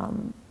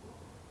 And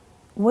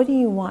what do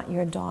you want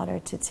your daughter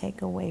to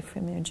take away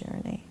from your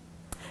journey?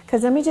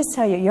 Because let me just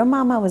tell you, your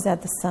mama was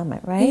at the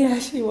summit, right? Yeah,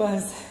 she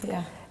was.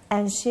 Yeah.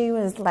 And she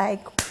was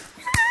like,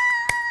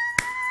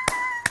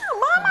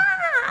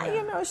 Mama!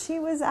 You know,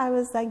 I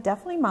was like,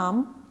 definitely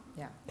Mom.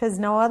 Yeah. Because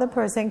no other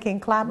person can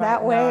clap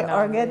that way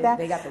or get that.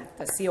 They got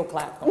the seal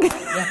clap going on.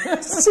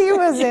 Yeah. She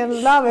was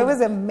in love. It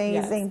was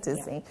amazing to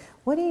see.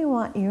 What do you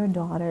want your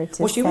daughter to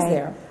say? Well, she was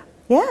there.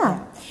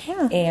 Yeah.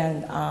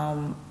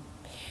 And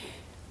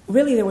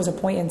really, there was a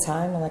point in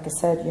time, and like I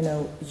said, you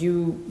know,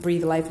 you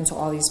breathe life into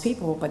all these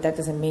people, but that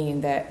doesn't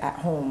mean that at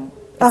home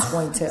it's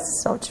going to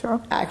so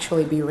true.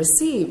 actually be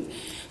received.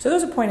 So there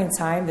was a point in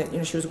time that, you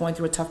know, she was going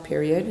through a tough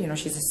period. You know,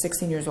 she's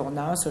 16 years old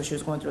now, so she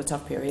was going through a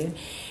tough period.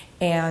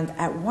 And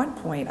at one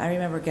point, I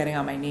remember getting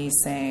on my knees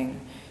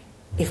saying,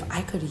 if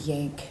I could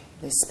yank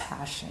this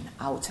passion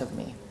out of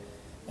me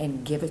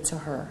and give it to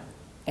her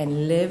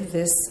and live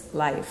this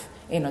life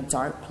in a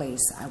dark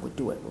place, I would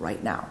do it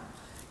right now.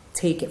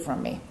 Take it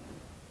from me.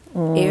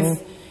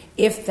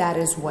 If that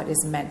is what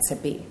is meant to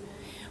be.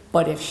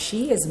 But if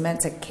she is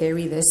meant to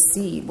carry this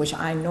seed, which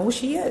I know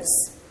she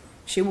is,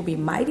 she will be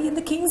mighty in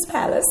the king's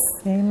palace.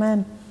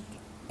 Amen.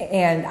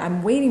 And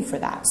I'm waiting for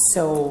that.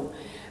 So,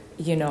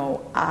 you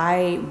know,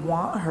 I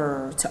want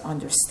her to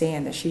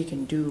understand that she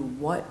can do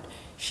what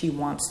she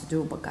wants to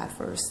do, but God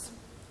first.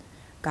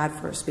 God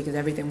first, because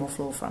everything will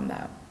flow from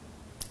that.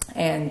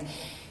 And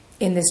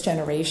in this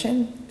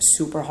generation,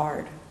 super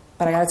hard.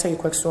 But I got to tell you a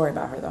quick story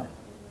about her, though.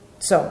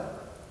 So,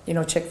 you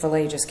know,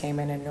 Chick-fil-A just came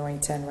in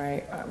Newington,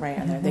 right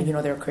on there. They, you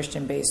know, they're a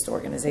Christian-based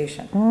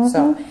organization.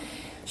 So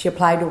she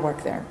applied to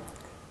work there.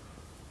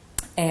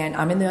 And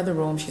I'm in the other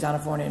room. She's on a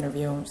phone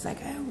interview. She's like,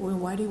 hey, well,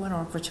 why do you want to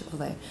work for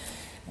Chick-fil-A?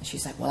 And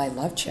she's like, well, I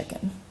love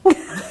chicken.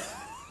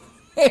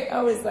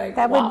 I was like,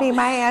 that would be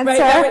my answer.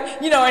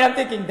 Right, you know, and I'm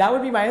thinking that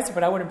would be my answer,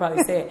 but I wouldn't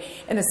probably say it.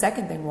 And the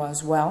second thing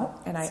was, well,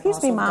 and I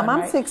excuse me, Mom,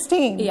 I'm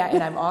 16. Yeah,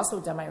 and I've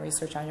also done my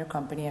research on your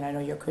company, and I know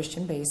you're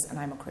Christian-based, and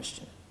I'm a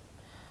Christian.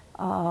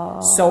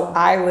 So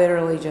I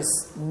literally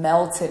just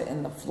melted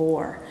in the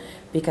floor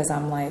because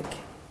I'm like,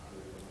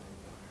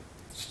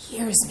 she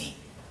hears me,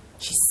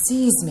 she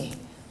sees me,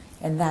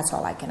 and that's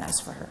all I can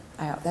ask for her.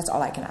 That's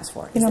all I can ask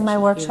for. You know, my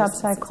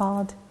workshops I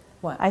called,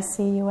 what? I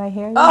see you, I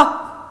hear you.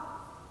 Oh!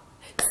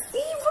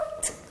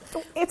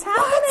 It's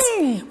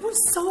happening. We're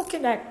so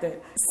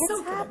connected.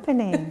 It's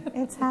happening.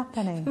 It's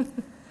happening.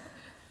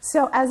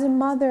 So as a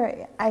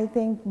mother, I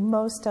think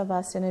most of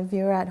us, and if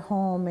you're at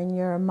home and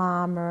you're a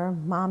mom or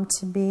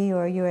mom-to-be,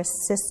 or you're a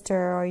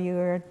sister, or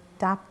you're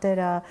adopted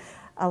a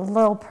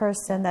little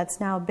person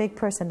that's now a big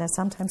person that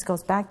sometimes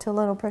goes back to a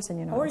little person,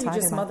 you know. Or you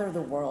just mother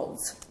the world,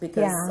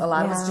 because a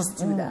lot of us just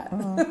do that.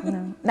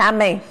 No. Not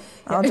me.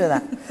 I'll do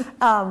that.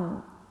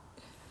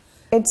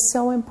 It's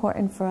so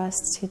important for us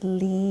to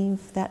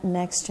leave that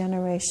next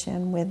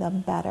generation with a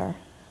better,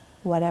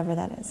 whatever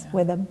that is,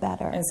 with a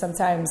better. And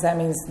sometimes that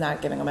means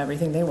not giving them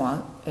everything they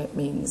want. It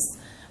means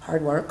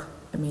hard work.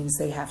 It means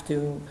they have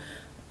to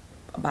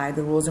abide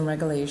the rules and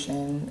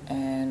regulation,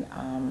 and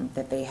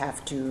that they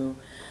have to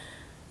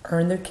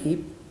earn their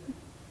keep.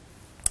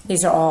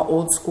 These are all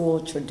old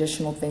school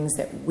traditional things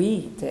that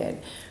we did,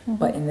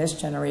 but in this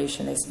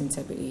generation they seem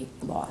to be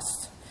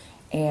lost.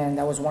 And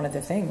that was one of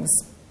the things.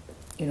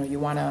 You know, you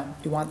want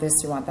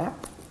this, you want that,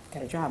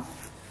 get a job.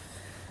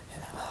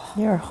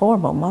 You're a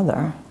horrible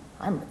mother.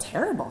 I'm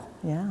terrible.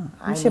 Yeah,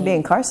 you should be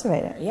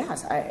incarcerated.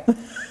 Yes,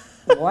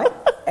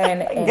 what?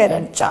 And get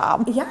a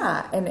job.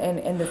 Yeah,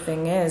 and the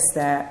thing is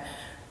that,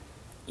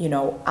 you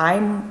know,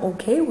 I'm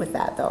okay with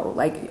that though.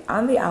 Like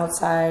on the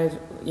outside,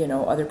 you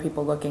know, other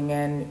people looking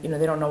in, you know,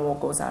 they don't know what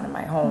goes on in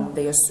my home.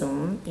 They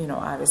assume, you know,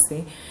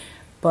 obviously.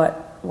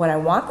 But what I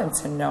want them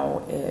to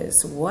know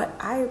is what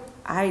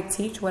I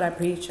teach, what I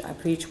preach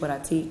what I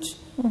teach,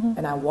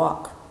 and I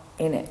walk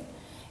in it.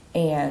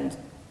 And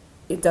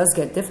it does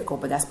get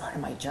difficult, but that's part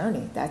of my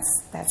journey.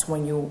 That's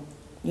when you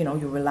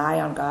rely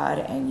on God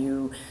and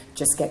you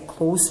just get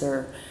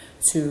closer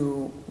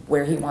to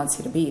where He wants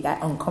you to be.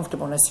 That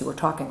uncomfortableness you were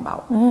talking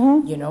about,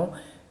 you know.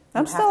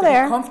 I'm still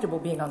there. Be comfortable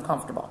being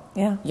uncomfortable.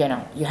 Yeah. You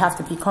know, you have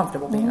to be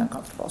comfortable being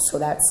uncomfortable. So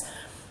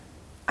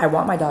I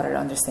want my daughter to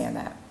understand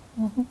that.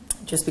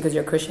 Just because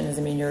you're a Christian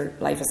doesn't mean your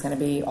life is going to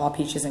be all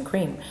peaches and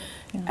cream.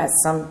 Yeah. At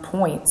some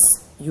points,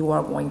 you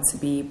are going to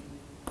be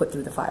put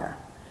through the fire.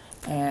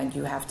 And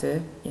you have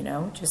to, you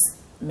know, just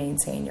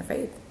maintain your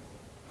faith.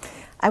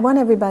 I want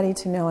everybody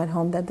to know at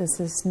home that this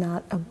is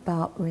not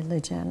about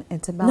religion.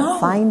 It's about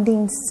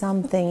finding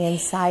something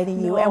inside of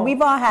you. And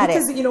we've all had it.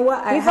 Because you know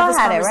what? I have this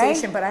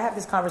conversation, but I have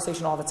this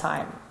conversation all the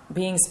time.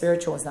 Being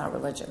spiritual is not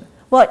religion.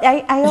 Well,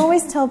 I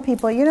always tell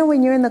people, you know,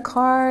 when you're in the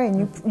car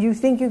and you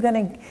think you're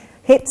going to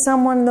hit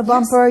someone in the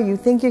bumper, you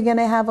think you're going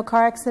to have a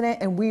car accident,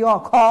 and we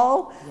all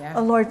call,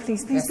 oh Lord,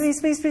 please, please,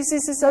 please, please, please,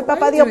 please, please,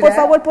 Papa Dios, por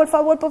favor, por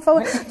favor, por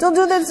favor, don't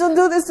do this, don't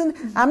do this.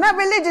 I'm not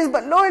religious,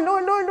 but Lord,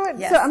 Lord, Lord, Lord.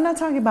 Yes. So I'm not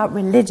talking about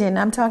religion.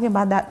 I'm talking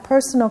about that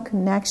personal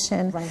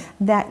connection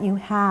that you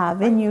have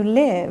and you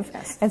live.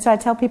 Yes. And so I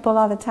tell people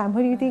all the time,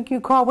 who do you think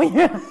you call when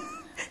you're...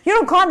 You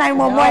don't call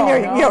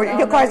 911,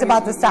 your car's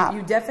about to stop.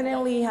 You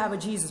definitely have a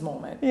Jesus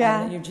moment.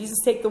 Yeah. And Jesus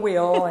take the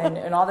wheel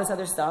and all this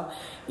other stuff,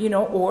 you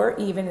know, or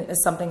even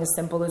something as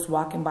simple as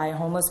walking by a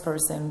homeless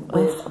person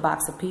with a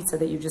box of pizza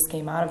that you just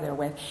came out of there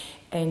with,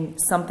 and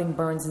something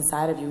burns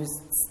inside of you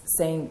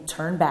saying,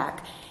 turn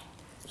back.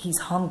 He's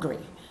hungry.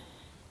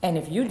 And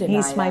if you deny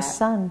He's my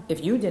son.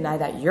 If you deny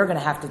that, you're going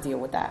to have to deal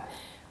with that.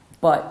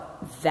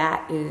 But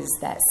that is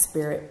that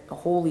spirit, the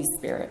Holy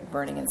Spirit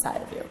burning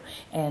inside of you.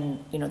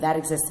 And, you know, that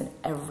exists in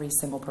every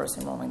single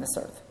person roaming this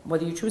earth,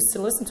 whether you choose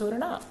to listen to it or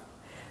not.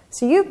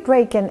 So you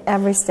break in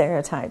every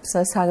stereotype. So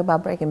let's talk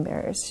about breaking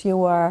barriers.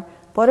 You are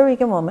Puerto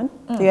Rican woman.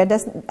 Do you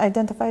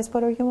identify as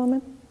Puerto Rican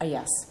woman?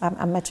 Yes.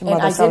 I met your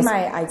mother. And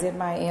I did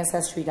my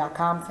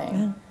Ancestry.com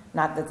thing.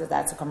 Not that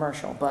that's a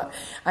commercial, but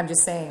I'm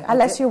just saying.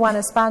 Unless you want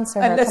to sponsor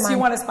her. Unless you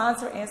want to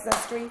sponsor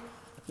Ancestry.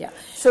 Yeah.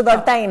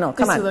 Sudor Taino.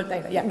 Come on. Sudor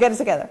Taino, yeah. Get it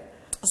together.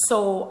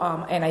 So,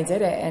 and I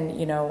did it, and,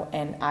 you know,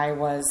 and I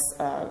was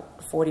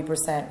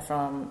 40%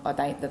 from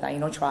the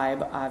Taino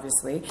tribe,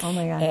 obviously. Oh,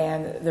 my God.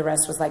 And the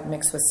rest was, like,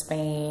 mixed with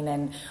Spain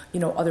and,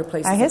 you know, other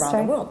places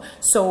around the world.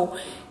 So,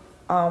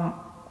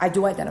 I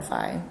do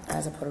identify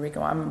as a Puerto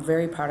Rican. I'm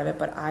very proud of it,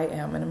 but I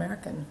am an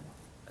American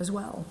as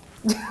well.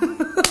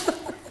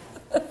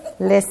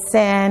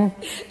 Listen,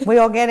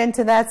 we'll get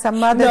into that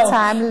some other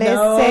time. Listen.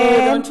 No,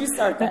 don't you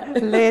start that.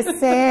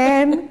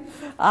 Listen.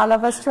 All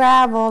of us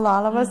travel.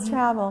 All of us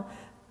travel.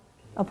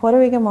 A Puerto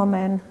Rican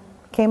woman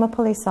became a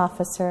police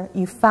officer.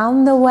 You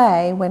found the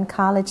way when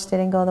college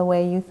didn't go the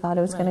way you thought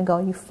it was going to go.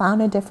 You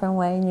found a different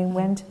way, and you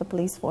went to the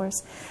police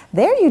force.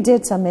 There you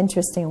did some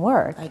interesting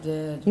work. I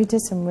did. You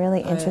did some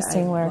really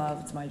interesting work. I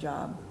loved my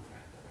job.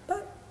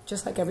 But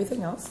just like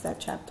everything else, that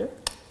chapter.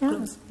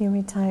 Yeah, you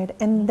retired.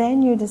 And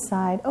then you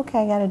decide, okay,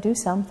 I got to do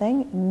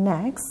something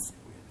next.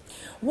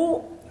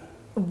 Well,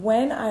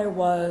 when I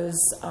was,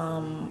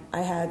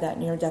 I had that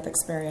near-death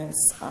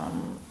experience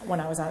when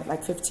I was on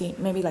like 15,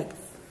 maybe like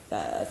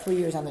 3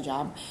 years on the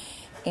job,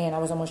 and I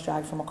was almost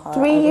dragged from a car.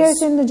 3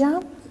 years in the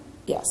job?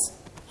 Yes.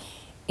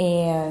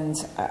 And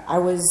I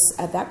was,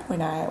 at that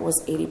point, I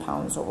was 80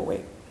 pounds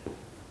overweight.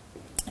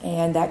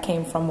 And that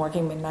came from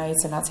working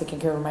midnights and not taking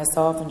care of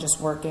myself and just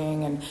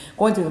working and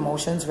going through the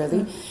motions,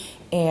 really.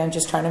 And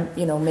just trying to,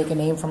 you know, make a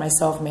name for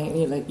myself.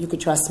 Maybe, like, you could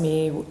trust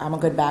me. I'm a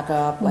good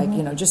backup. Like,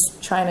 you know,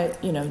 just trying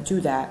to, you know,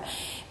 do that.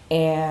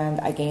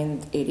 And I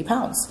gained 80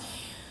 pounds.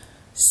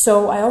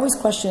 So I always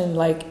questioned,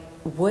 like,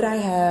 would I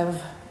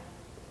have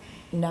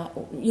not,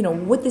 you know,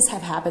 would this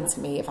have happened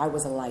to me if I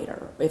was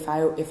lighter? If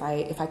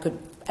I could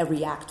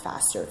react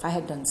faster? If I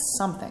had done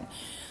something?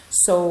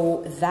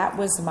 So that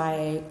was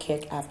my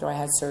kick after I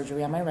had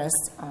surgery on my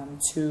wrist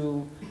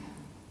to.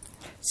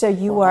 So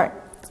you were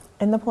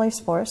in the police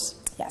force.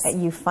 Yes.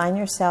 You find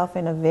yourself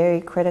in a very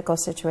critical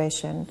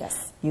situation.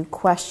 Yes. You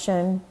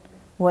question,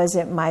 was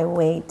it my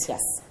weight?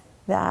 Yes.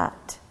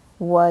 That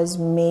was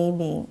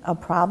maybe a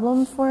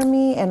problem for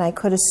me, and I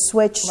could have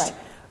switched Right.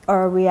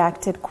 or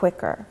reacted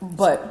quicker.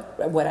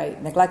 But what I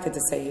neglected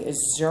to say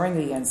is during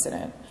the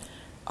incident,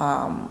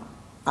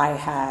 I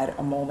had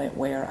a moment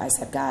where I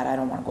said, God, I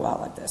don't want to go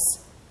out like this.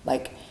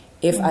 Like,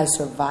 if I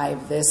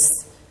survive this,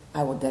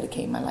 I will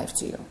dedicate my life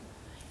to you.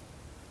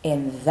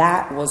 And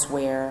that was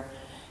where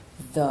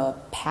the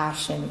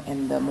passion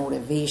and the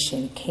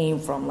motivation came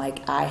from.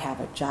 Like, I have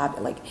a job.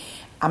 Like,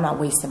 I'm not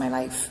wasting my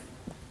life.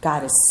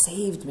 God has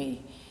saved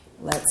me.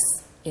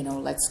 Let's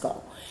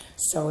go.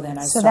 So then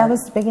So that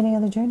was the beginning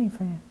of the journey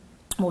for you.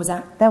 What was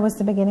that? That was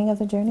the beginning of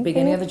the journey?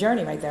 Beginning of the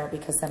journey right there,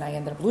 because then I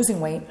ended up losing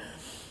weight.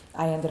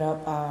 I ended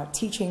up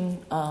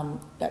teaching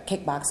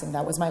kickboxing.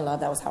 That was my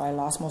love. That was how I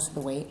lost most of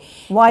the weight.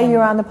 While you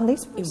were on the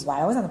police force?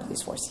 While I was on the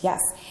police force, yes.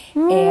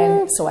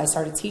 And so I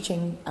started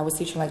teaching. I was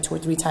teaching like 2 or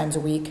 3 times a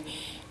week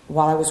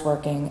while I was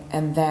working.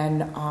 And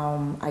then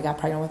I got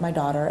pregnant with my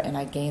daughter, and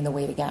I gained the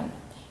weight again,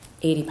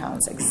 80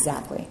 pounds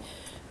exactly,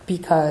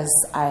 because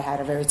I had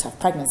a very tough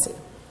pregnancy.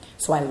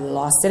 So I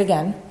lost it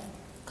again,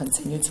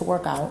 continued to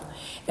work out.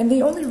 And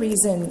the only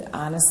reason,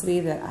 honestly,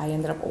 that I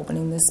ended up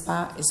opening this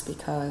spot is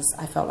because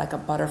I felt like a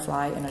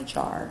butterfly in a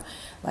jar.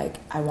 Like,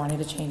 I wanted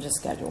to change the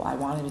schedule. I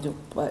wanted to do,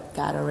 but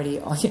God already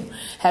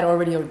had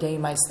already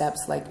ordained my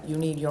steps. Like, you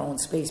need your own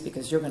space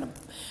because you're gonna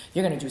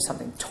do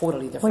something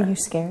totally different. Were you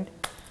scared?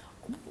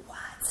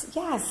 What?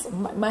 Yes.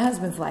 My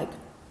husband's like,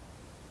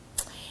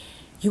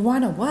 you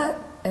want to what?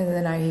 And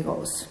then he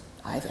goes,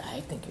 I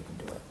think you can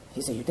do it.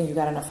 He said, you think you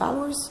got enough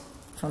followers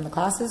from the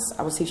classes?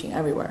 I was teaching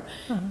everywhere.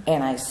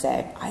 And I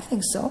said, I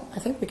think so. I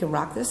think we can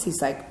rock this.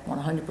 He's like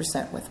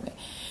 100% with me.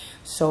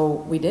 So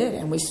we did.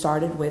 And we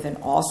started with an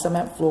all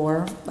cement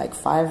floor, like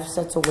 5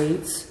 sets of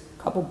weights,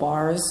 a couple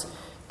bars,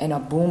 and a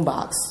boom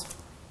box.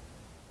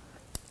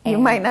 You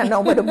might not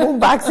know what a boom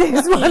box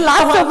is. Well,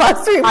 lots of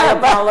us remember. I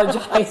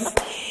apologize.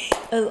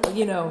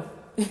 You know.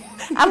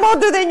 I'm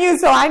older than you,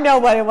 so I know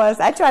what it was.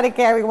 I tried to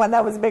carry one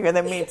that was bigger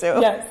than me, too.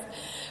 Yes.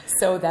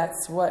 So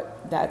that's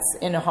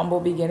in humble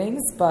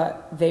beginnings,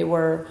 but they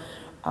were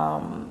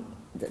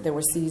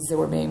seeds that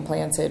were being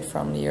planted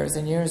from years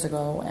and years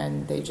ago,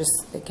 and they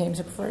came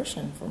to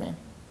fruition for me.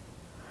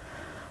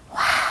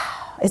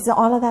 Wow. Is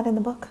all of that in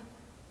the book?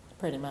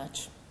 Pretty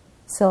much.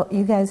 So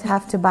you guys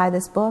have to buy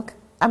this book.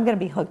 I'm going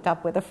to be hooked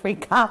up with a free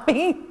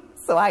copy.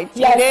 So I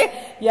cheated.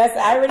 Yes,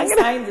 I already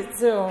signed it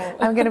too.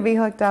 I'm going to be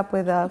hooked up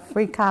with a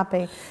free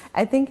copy.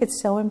 I think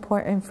it's so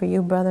important for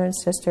you, brother and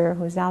sister,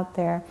 who's out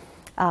there,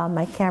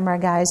 my camera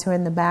guys who are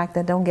in the back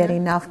that don't get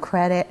enough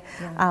credit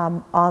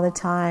all the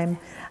time.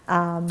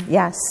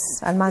 Yes,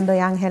 Armando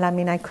y Angel, I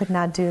mean, I could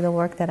not do the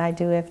work that I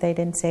do if they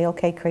didn't say,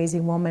 okay,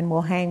 crazy woman,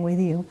 we'll hang with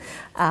you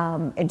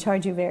and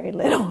charge you very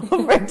little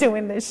for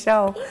doing this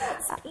show.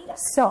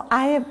 So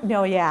I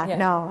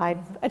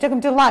took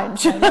them to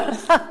lunch.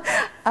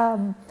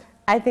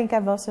 I think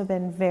I've also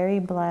been very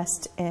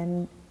blessed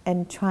in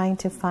trying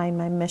to find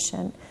my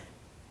mission.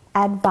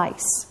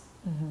 Advice.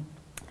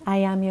 I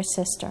am your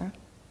sister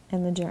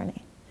in the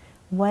journey.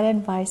 What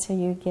advice are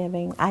you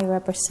giving? I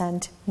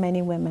represent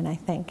many women, I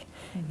think,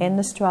 in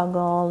the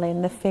struggle,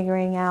 in the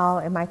figuring out,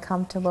 am I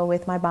comfortable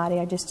with my body?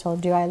 I just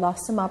told you I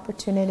lost some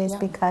opportunities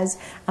because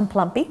I'm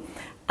plumpy.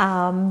 You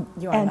are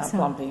not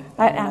plumpy.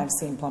 I've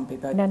seen plumpy,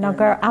 but no,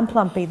 girl, I'm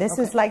plumpy. This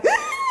is like,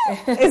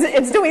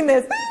 it's doing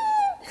this.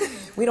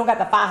 We don't got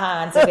the faja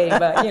on today,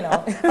 but you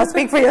know. I'll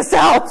speak for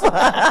yourself.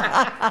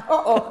 I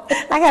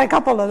got a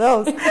couple of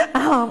those.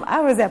 I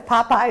was at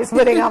Popeyes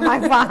putting on my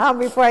faja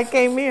before I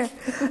came here.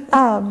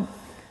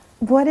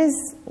 What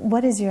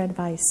is your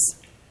advice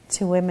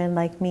to women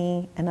like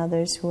me and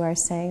others who are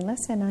saying,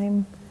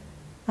 listen,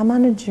 I'm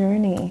on a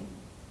journey.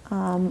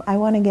 I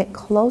want to get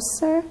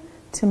closer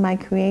to my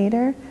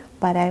Creator,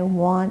 but I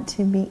want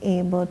to be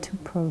able to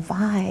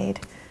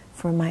provide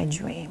for my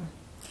dream.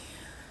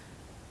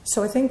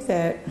 So I think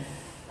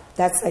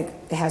that's like,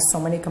 it has so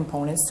many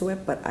components to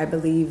it, but I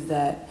believe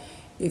that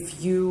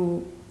if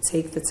you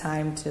take the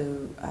time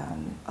to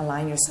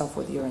align yourself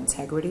with your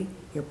integrity,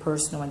 your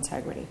personal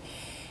integrity,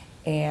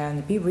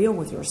 and be real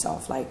with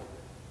yourself, like,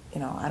 you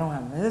know, I don't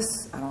have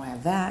this, I don't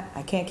have that,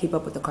 I can't keep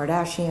up with the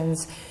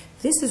Kardashians,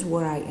 this is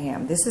where I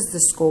am, this is the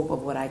scope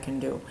of what I can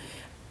do.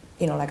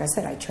 you know, like I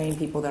said, I train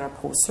people that are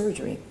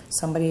post-surgery.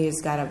 Somebody has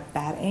got a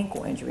bad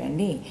ankle injury, a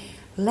knee.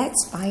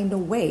 Let's find a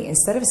way.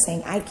 Instead of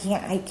saying, I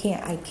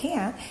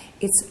can't,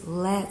 it's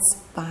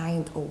let's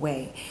find a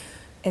way.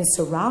 And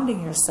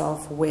surrounding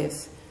yourself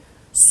with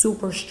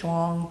super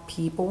strong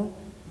people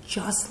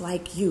just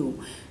like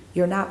you.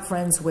 You're not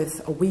friends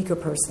with a weaker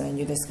person and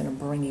you're just going to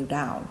bring you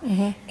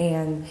down.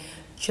 And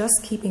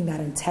just keeping that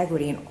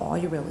integrity in all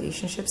your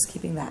relationships,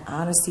 keeping that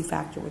honesty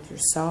factor with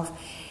yourself,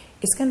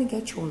 it's going to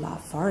get you a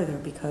lot farther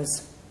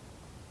because,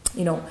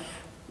 you know,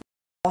 we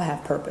all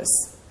have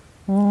purpose.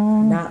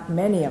 Not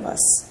many of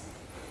us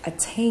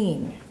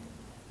attain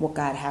what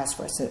God has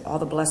for us. All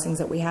the blessings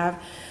that we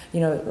have, you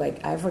know,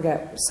 like I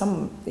forget,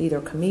 either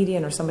a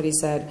comedian or somebody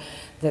said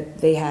that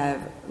they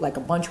have like a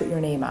bunch with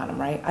your name on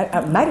them, right?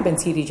 It might have been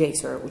T.D.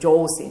 Jakes or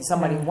Joel Osteen,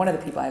 somebody, one of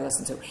the people I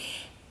listened to.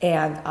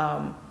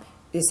 And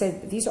they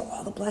said, these are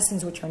all the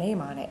blessings with your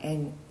name on it.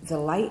 And the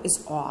light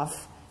is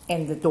off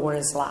and the door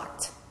is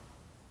locked.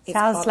 It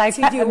sounds like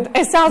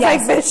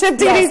Bishop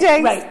T.D.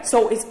 Jakes. Right.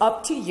 So it's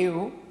up to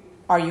you.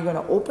 Are you going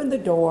to open the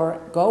door,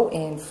 go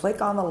in,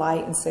 flick on the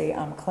light and say,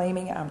 I'm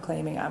claiming it, I'm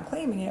claiming it, I'm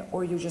claiming it,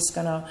 or you're just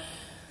going to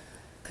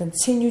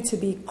continue to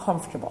be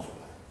comfortable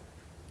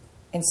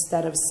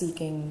instead of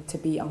seeking to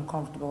be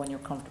uncomfortable in your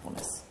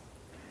comfortableness?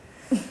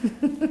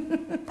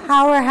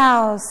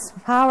 Powerhouse.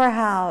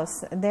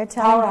 They're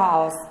telling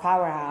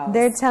Powerhouse.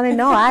 They're telling,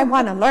 no, I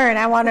want to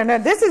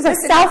learn. This is a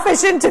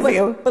selfish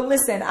interview. But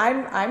listen,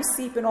 I'm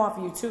seeping off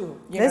you too.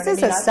 This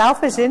is a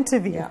selfish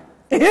interview. Yeah.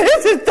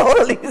 This is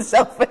totally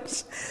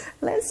selfish.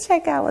 Let's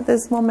check out what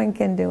this woman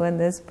can do in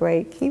this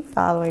break. Keep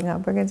following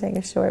up. We're going to take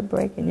a short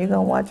break, and you're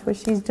going to watch what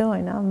she's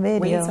doing on video.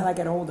 Wait until I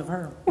get a hold of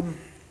her.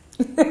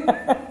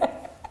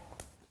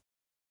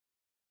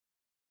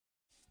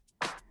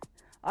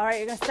 All right,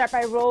 you're going to start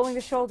by rolling the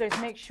shoulders.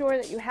 Make sure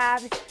that you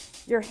have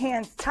your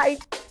hands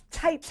tight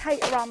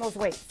around those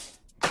weights.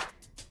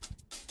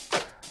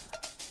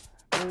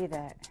 Breathe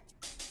it.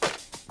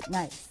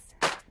 Nice.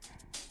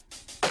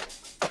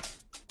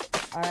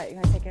 All right,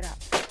 you're going to take it up.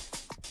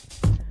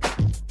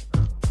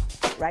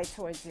 Right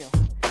towards you.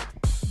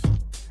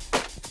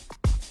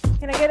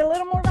 Can I get a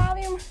little more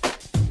volume?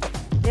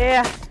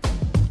 Yeah.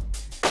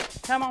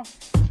 Come on.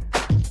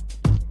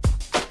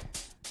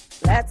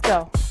 Let's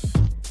go.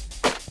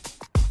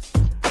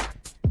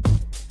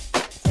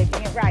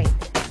 Taking it right.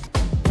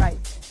 Right.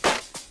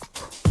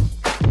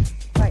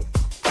 Right.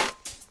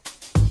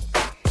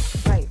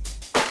 Right.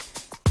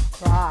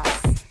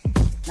 Cross.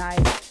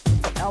 Nice.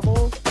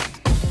 Elbows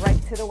right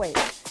to the waist.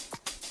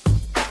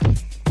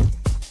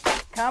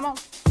 Come on.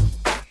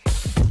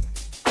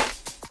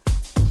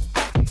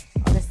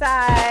 Other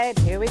side.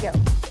 Here we go.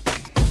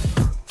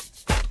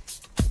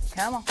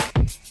 Come on.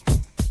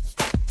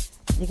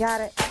 You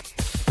got it.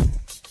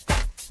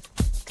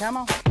 Come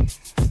on.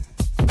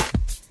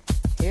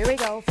 Here we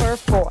go for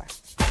 4,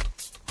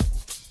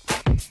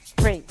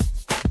 3,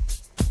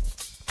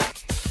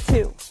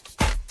 2.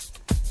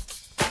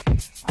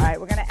 All right,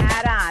 we're going to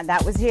add on.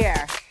 That was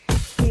here,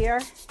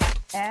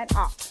 and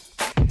up.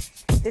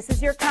 This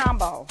is your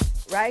combo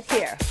right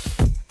here.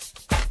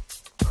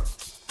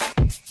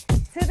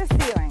 To the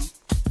ceiling.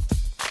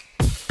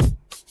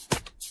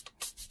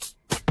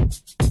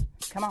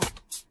 Come on.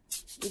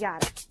 You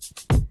got it.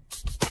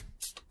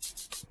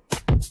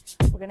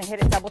 We're going to hit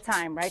it double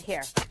time right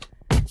here.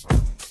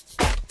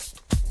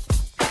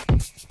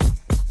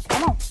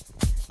 Come on.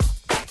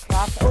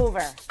 Cross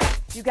over.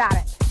 You got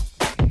it.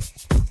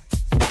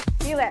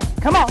 Feel it.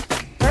 Come on.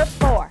 For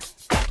 4,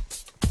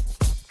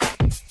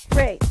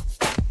 3.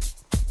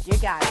 You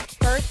got it.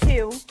 For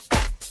 2.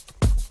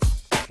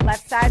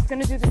 Left side's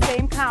going to do the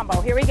same combo.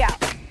 Here we go.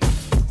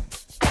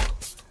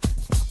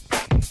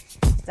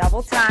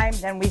 Double time,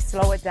 then we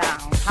slow it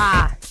down.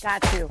 Ha,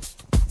 got you.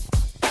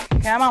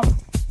 Come on.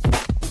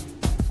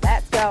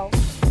 Let's go.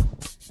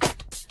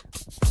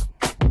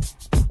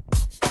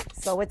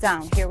 Slow it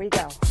down. Here we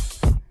go.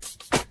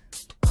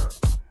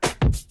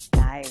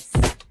 Nice.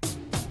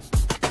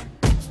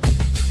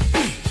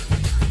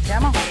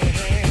 Come on.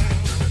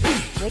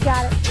 You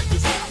got it.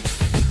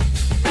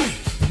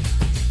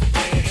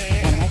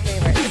 One of my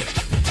favorites.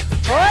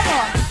 4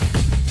 more.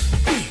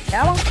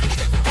 Come on.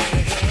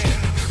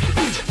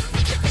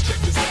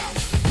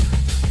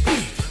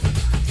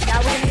 Now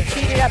we're going to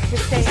speed it up to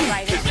stay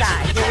right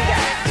inside. Here we go.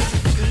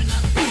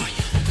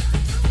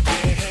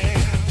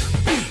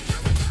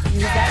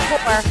 Use that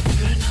 4.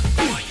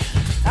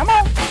 Come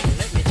on.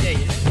 Let me tell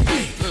you.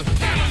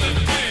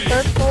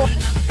 Third 4,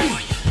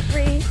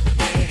 3,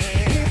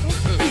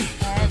 2,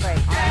 and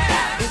break.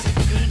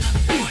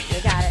 You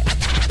got it.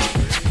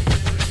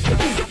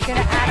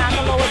 Gonna add on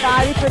the lower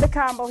body for the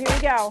combo. Here we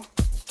go.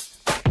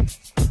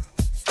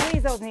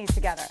 Squeeze those knees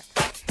together.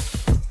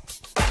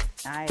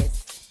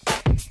 Nice.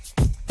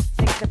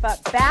 Take the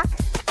butt back.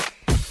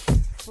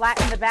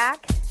 Flatten the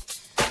back.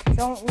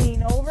 Don't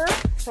lean over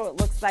so it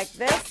looks like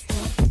this.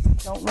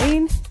 Don't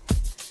lean.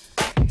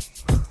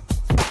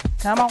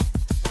 Come on.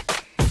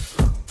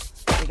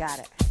 You got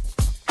it.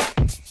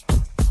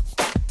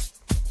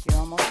 You're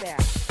almost there.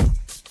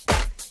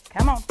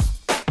 Come on.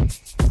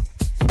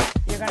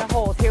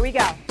 hold. Here we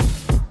go.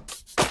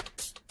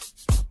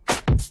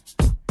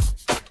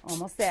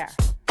 Almost there.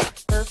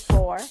 For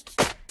 4,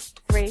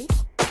 3,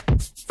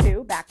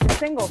 2, back to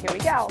single. Here we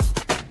go.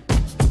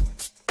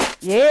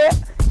 Yeah.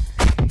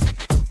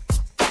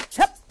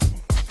 Hup.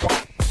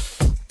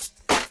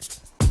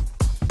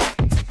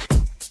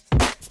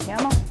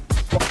 Come on.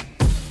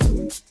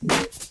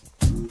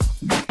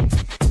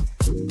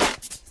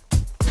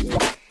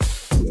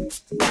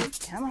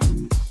 Come on.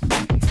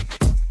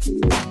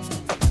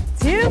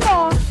 2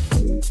 more.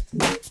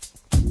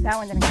 That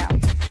one didn't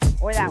count.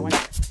 Or that one.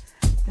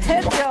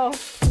 Let's go.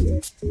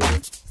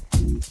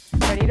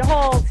 Ready to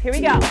hold. Here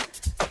we go.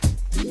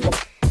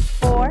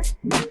 4,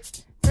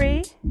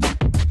 3,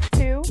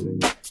 2,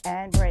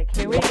 and break.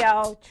 Here we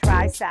go.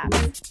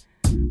 Triceps.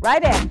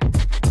 Right in.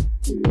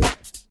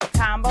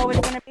 Combo is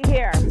going to be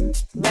here.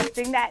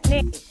 Lifting that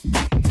knee.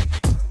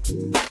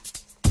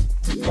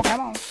 Come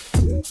on.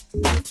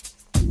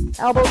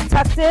 Elbows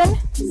tucked in,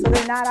 so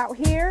they're not out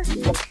here.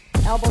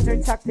 Elbows are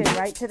tucked in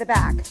right to the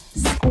back.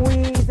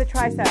 Squeeze the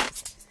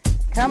triceps.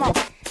 Come on.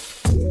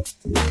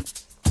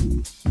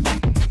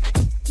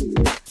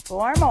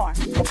 4 more.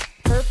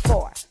 For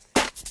 4.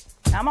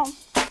 Come on.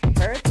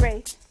 For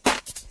 3.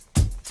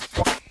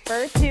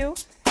 For 2.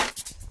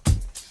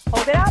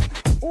 Hold it up.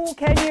 Ooh,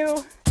 can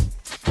you?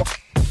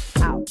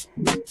 Out.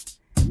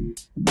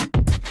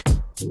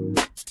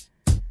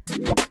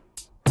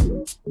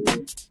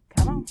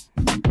 Come on.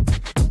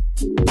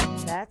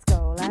 Let's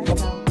go. Let's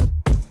go.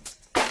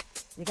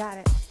 You got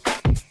it.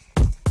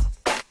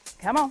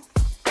 Come on.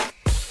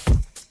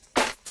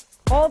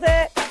 Hold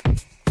it.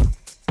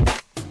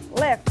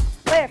 Lift.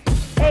 Lift.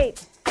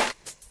 8,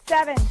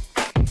 7,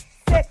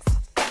 6,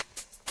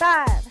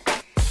 5,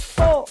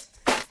 4,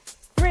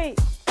 3,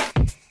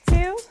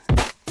 2,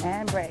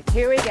 and break.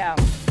 Here we go.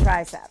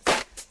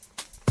 Triceps.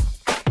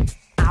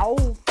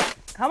 Ow.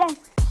 Come on.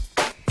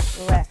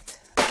 Lift.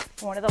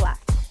 One to the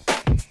left.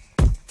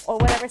 Or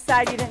whatever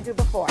side you didn't do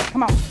before.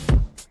 Come on.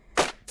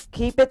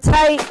 Keep it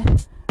tight.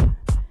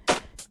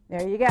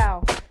 There you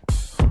go.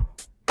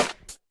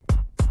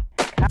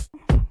 Come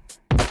on.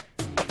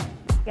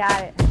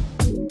 Got it.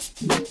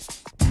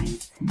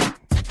 Nice.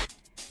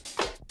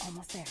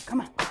 Almost there.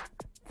 Come on.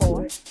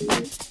 4,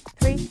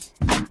 3,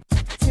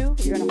 2.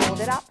 You're going to hold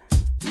it up.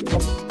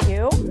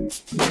 2.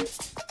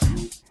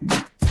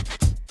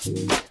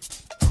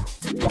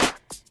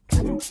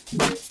 Come on.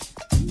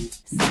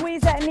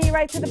 Squeeze that knee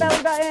right to the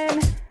belly button.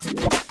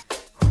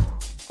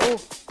 Ooh.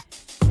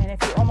 And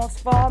if you almost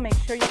fall, make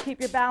sure you keep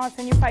your balance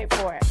and you fight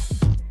for it.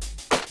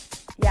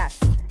 Yes.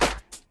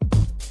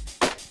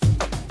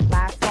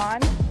 Last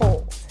one.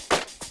 Hold.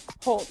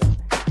 Hold it.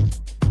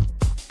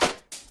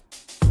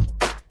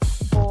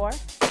 4,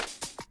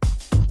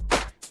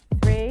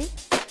 3,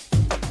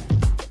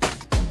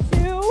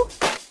 2.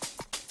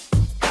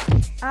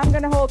 I'm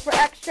going to hold for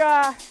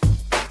extra.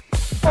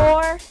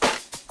 4,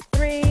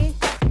 3,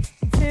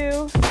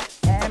 2,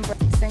 and break.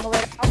 Single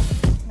it out. I'm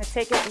going to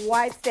take it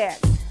wide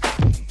stance.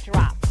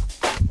 Drop.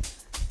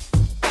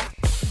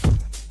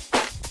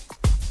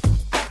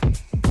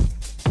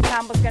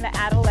 Combo's going to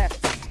add a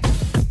lift.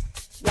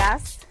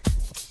 Yes.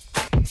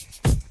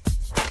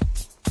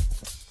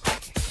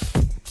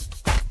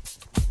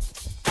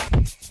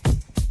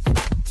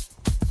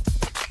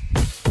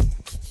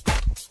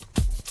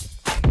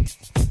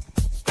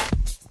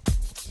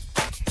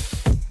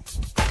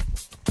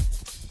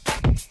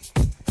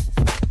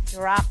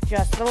 Drop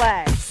just the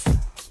legs.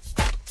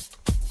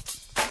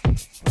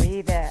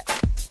 Breathe it.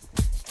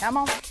 Come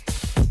on.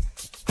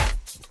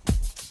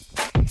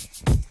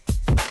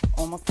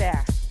 Almost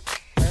there.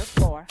 For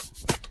 4.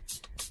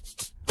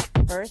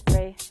 For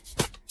 3.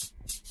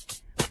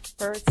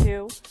 For 2.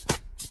 You're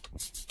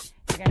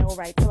going to go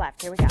right to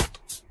left. Here we go.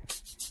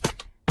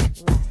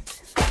 Left.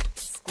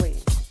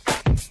 Squeeze.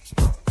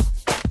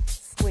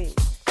 Squeeze.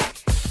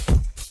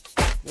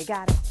 You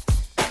got it.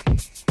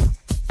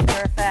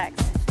 Perfect.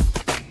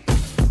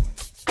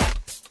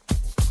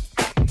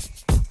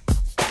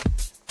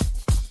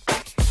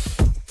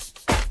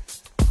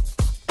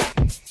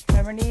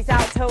 Remember, knees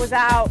out, toes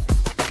out.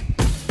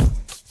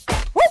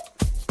 Woo!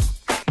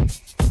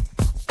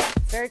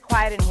 Very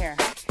quiet in here.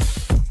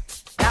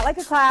 Not like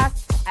a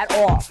class at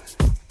all.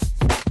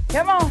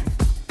 Come on.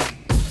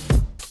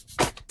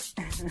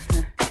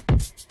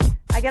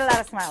 I get a lot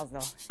of smiles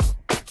though.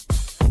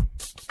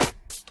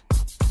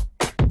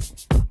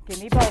 Give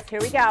me both.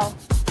 Here we go.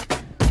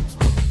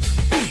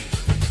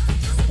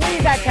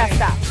 Squeeze that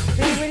chest up.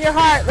 Breathe with your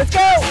heart. Let's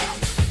go.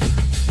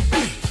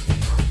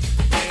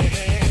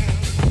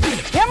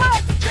 Come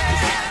on.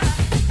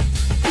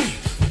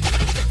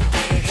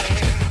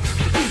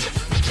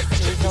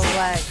 Squeeze those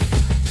legs.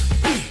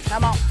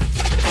 Come on.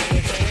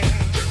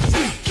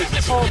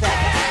 Hold that.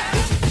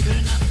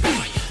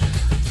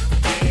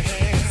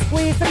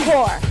 Squeeze the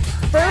core.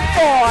 For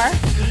 4.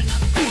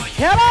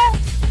 Come on.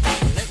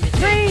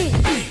 3,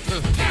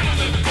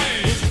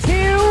 2,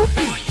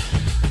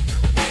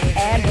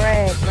 and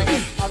break. Bring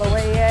it all the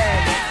way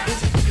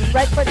in.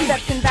 Right foot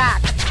steps in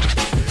back.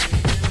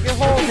 You're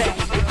holding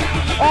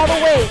all the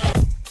weight.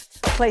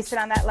 Place it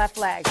on that left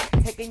leg.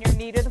 Taking your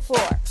knee to the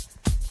floor.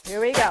 Here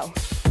we go.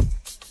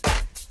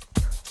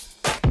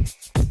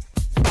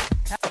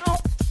 Come on.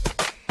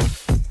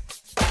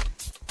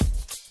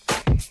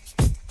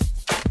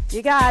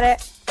 You got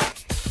it.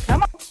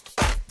 Come on.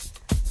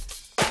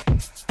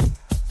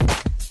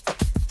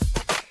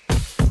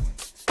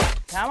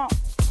 Come on.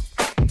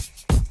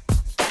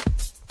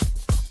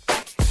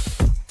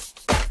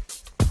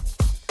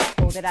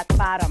 Hold it at the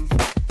bottom.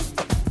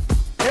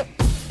 Yep.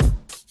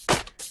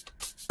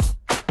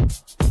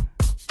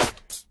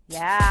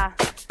 Yeah.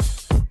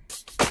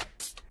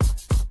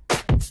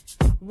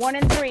 1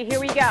 and 3. Here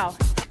we go.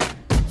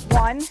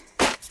 1,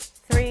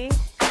 3,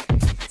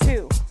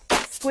 2.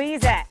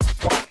 Squeeze it.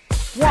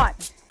 1,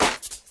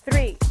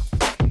 3,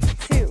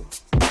 2.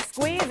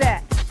 Squeeze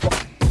it.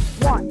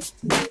 1,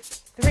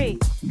 3,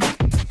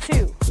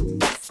 2.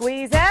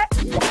 Squeeze it.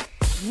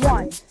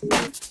 1,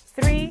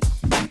 3,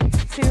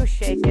 2.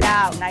 Shake it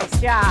out.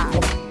 Nice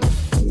job.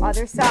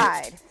 Other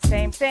side.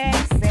 Same thing.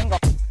 Single.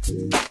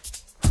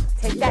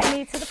 Take that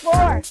knee to the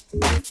floor.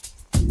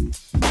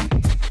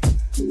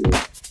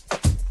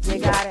 You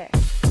got it.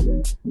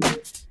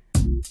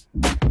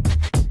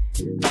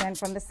 Then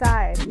from the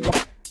side.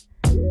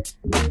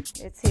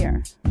 It's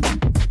here.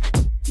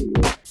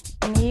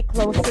 Knee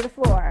close to the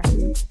floor.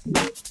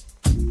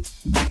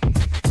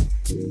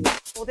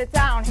 Hold it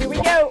down. Here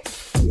we go.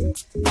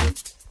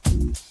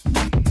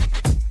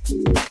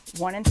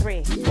 1 and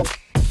 3.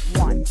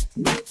 1,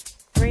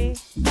 3,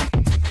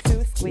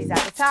 2. Squeeze at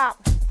the top.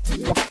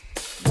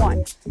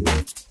 1,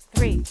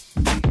 3,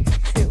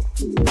 2.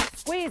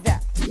 Squeeze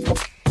it.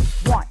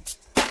 1,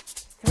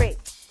 3,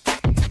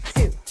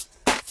 2.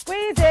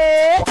 Squeeze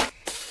it.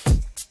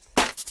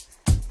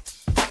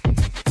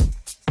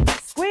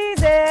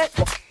 Squeeze it.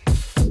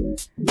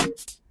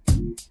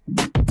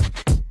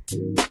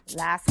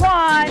 Last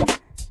one.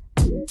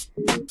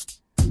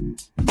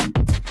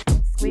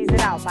 Squeeze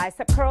it out.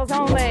 Bicep curls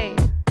only.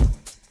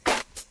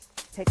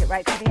 Take it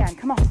right to the end.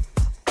 Come on.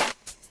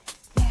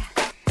 Yeah.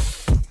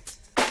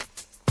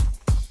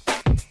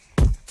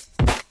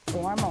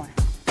 4 more.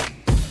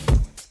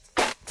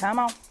 Come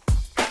on.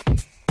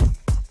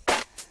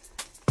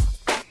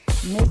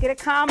 Make it a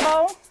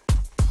combo,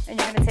 and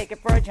you're going to take it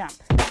for a jump.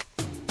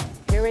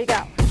 Here we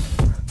go.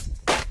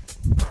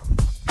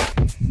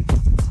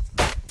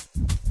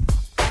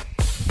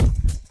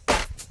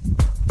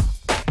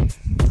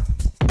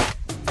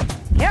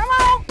 Come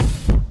on.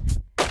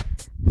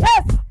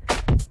 Yes.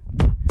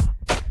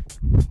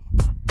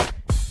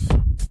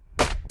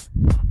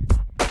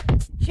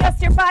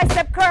 Just your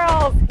bicep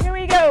curls. Here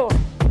we go.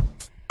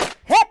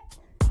 Hip.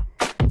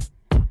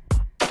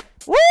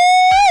 Woo!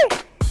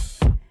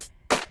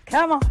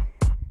 Come on.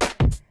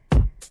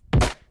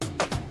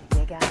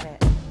 You got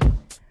it.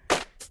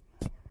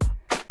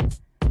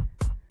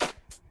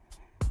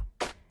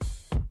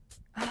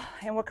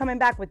 And we're coming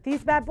back with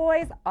these bad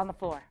boys on the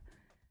floor.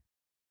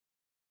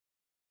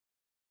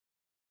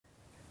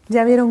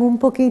 Ya vieron un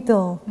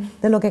poquito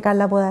de lo que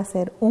Carla puede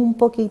hacer, un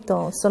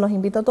poquito. So los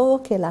invito a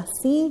todos que la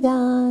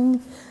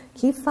sigan.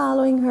 Keep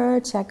following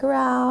her, check her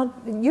out.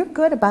 You're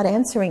good about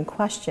answering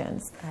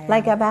questions.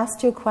 Like I've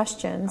asked you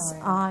questions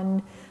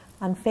on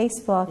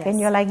Facebook, and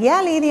you're like,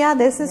 yeah, Lydia,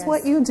 this is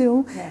what you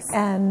do.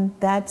 And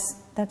that's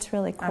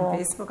really cool. On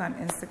Facebook, on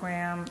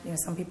Instagram, you know,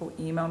 some people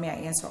email me. I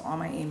answer all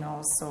my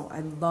emails, so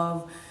I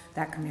love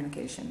that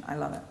communication. I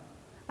love it.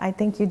 I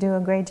think you do a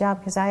great job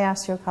because I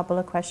asked you a couple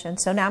of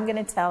questions. So now I'm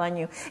going to tell on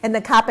you. And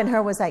the cop in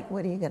her was like,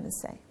 what are you going to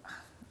say?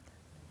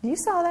 You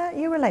saw that?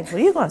 You were like, what are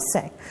you going to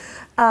say?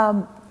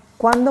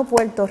 Cuando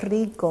Puerto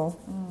Rico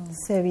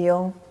se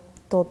vio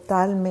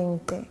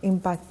totalmente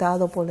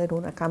impactado por el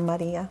huracán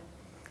María,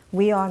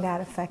 we all got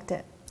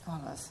affected.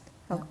 All of us.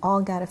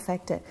 All got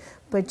affected.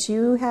 But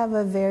you have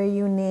a very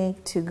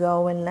unique to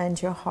go and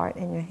lend your heart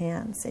and your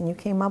hands. And you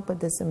came up with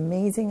this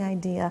amazing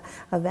idea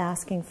of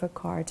asking for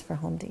cards for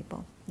Home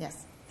Depot.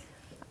 Yes.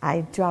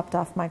 I dropped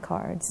off my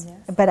cards.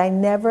 Yes. But I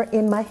never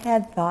in my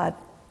head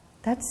thought,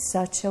 that's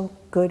such a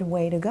good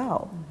way to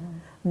go.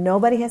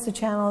 Nobody has to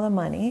channel the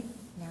money.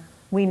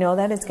 We know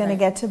that it's going to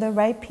get to the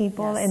right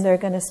people, and they're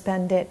going to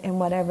spend it in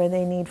whatever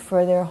they need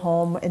for their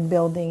home and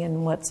building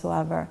and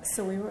whatsoever.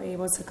 So we were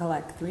able to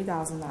collect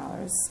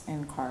 $3,000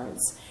 in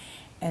cards.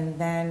 And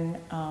then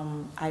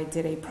I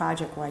did a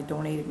project where I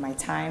donated my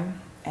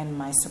time and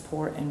my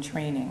support and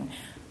training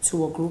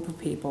to a group of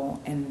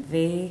people, and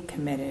they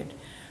committed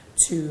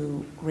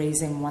to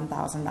raising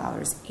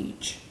 $1,000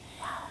 each.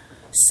 Wow.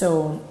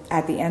 So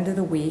at the end of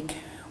the week,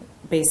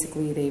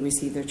 basically they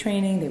received their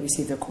training, they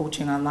received their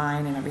coaching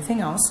online and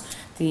everything else.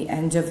 The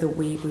end of the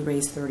week, we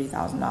raised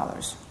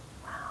 $30,000.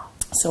 Wow.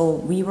 So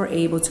we were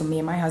able to, me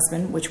and my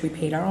husband, which we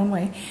paid our own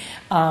way,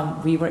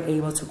 we were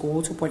able to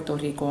go to Puerto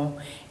Rico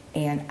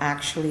and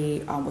actually,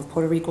 with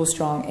Puerto Rico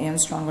Strong and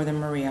Stronger Than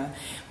Maria,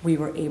 we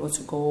were able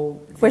to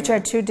go there. Which are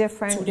two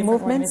different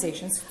movements?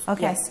 Organizations.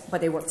 Okay. Yes, but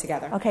they work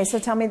together. Okay, so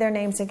tell me their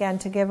names again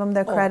to give them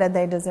the credit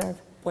they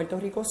deserve. Puerto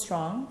Rico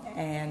Strong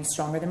and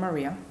Stronger Than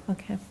Maria.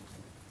 Okay.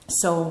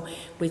 So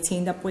we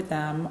teamed up with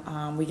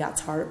them. We got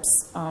tarps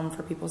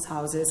for people's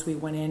houses. We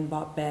went in,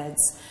 bought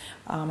beds,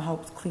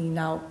 helped clean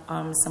out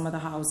some of the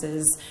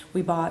houses.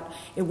 We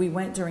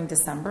went during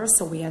December,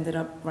 so we ended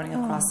up running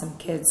across some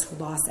kids who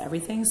lost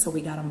everything. So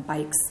we got them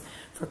bikes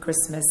for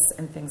Christmas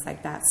and things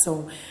like that.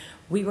 So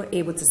we were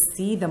able to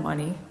see the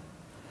money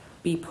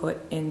be put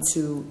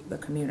into the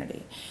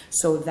community.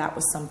 So that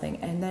was something.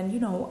 And then,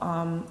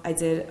 I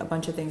did a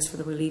bunch of things for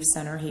the Relief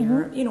Center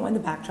here, in the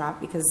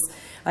backdrop, because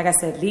like I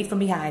said, lead from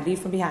behind.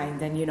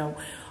 Then,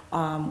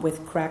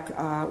 with Craig,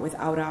 with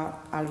Aura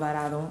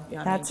Alvarado.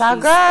 That's our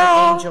girl.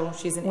 An angel.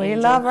 She's an angel. We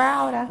love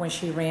Aura. When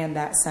she ran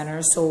that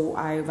center. So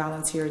I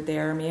volunteered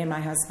there, me and my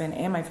husband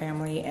and my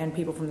family and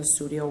people from the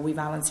studio. We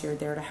volunteered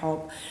there to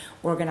help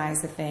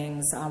organize the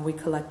things. We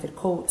collected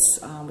coats,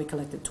 we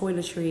collected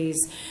toiletries,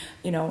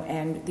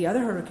 and the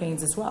other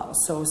hurricanes as well.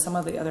 So some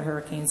of the other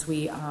hurricanes,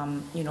 we,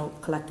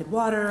 collected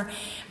water.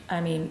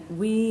 I mean,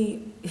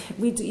 we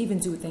even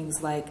do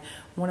things like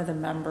one of the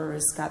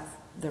members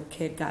their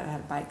kid had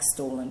a bike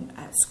stolen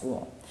at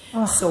school.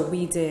 Oh. So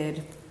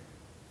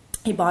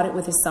he bought it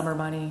with his summer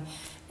money.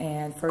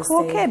 And first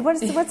cool day, kid.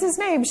 What's his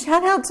name?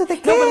 Shout out to the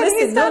kid.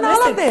 He's done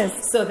all of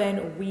this. So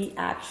then we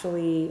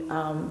actually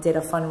did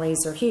a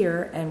fundraiser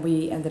here, and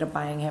we ended up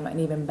buying him an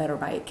even better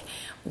bike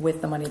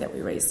with the money that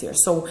we raised here.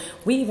 So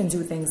we even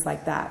do things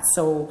like that.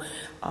 So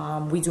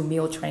we do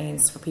meal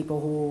trains for people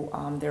who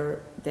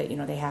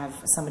they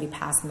have somebody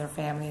pass in their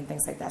family and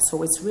things like that.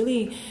 So it's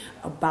really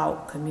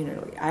about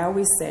community. I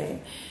always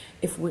say,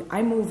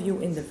 I move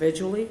you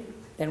individually,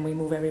 then we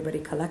move everybody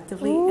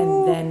collectively,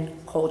 and then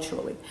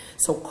culturally.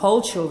 So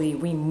culturally,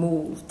 we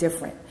move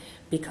different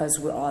because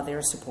we're all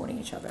there supporting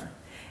each other.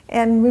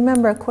 And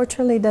remember,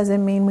 culturally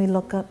doesn't mean we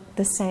look up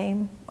the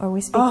same or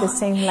we speak the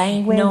same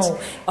language. No.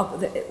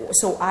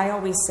 So I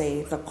always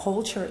say the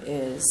culture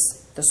is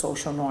the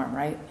social norm,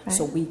 right?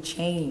 So we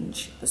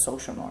change the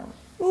social norm.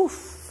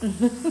 Oof.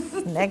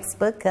 Next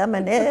book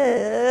coming up.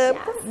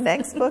 Yes.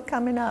 Next book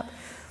coming up.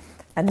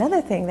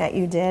 Another thing that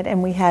you did,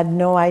 and we had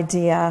no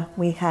idea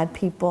we had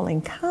people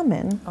in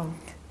common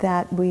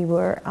that we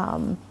were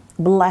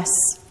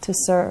blessed to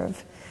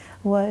serve,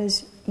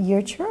 was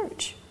your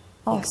church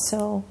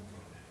also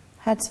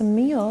had some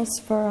meals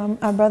for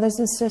our brothers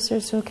and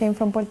sisters who came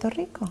from Puerto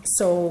Rico.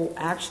 So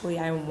actually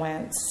I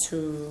went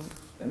to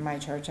my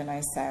church and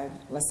I said,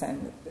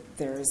 listen,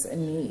 there's a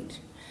need.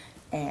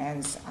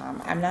 And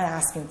I'm not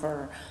asking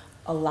for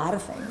a lot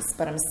of things,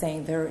 but I'm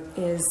saying there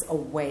is a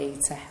way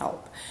to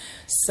help.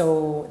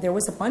 So there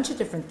was a bunch of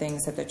different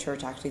things that the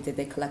church actually did.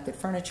 They collected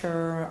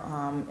furniture,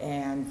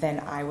 and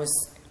then I was...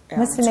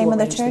 What's the name of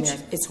the church?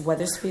 It's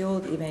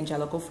Wethersfield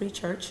Evangelical Free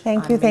Church.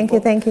 Thank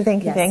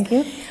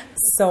you.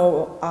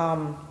 So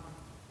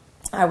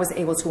I was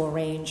able to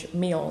arrange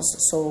meals.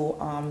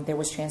 So there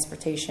was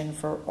transportation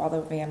for all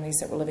the families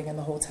that were living in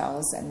the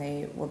hotels, and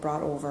they were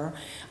brought over.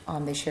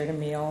 They shared a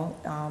meal.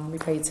 We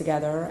prayed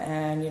together,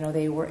 and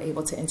they were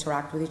able to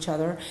interact with each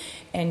other,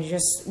 and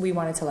we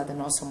wanted to let them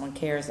know someone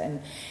cares.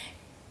 And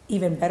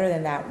even better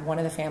than that, one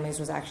of the families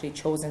was actually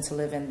chosen to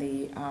live in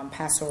the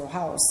pastoral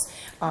house,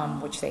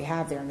 which they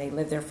have there, and they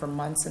lived there for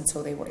months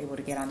until they were able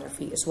to get on their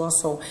feet as well.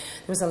 So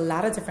there was a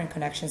lot of different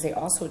connections. They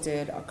also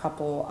did a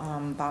couple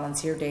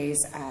volunteer days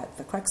at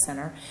the Craig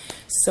Center.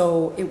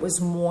 So it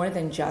was more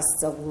than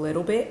just a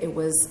little bit. It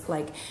was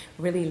like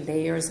really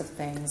layers of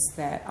things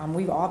that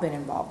we've all been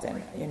involved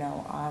in.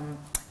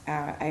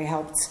 I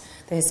helped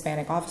the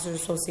Hispanic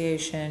Officers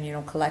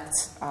Association, collect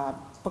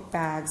book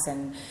bags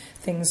and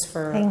things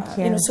for,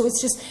 so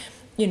it's just,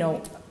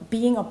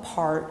 being a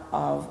part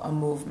of a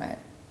movement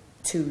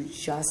to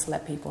just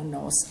let people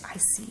know, I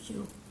see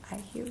you, I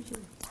hear you.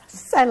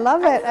 I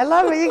love it.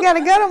 You got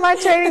to go to my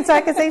training so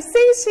I can say,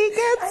 see, she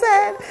gets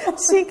it.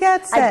 She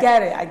gets it. I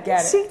get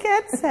it. She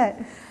gets it.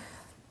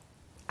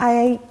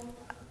 I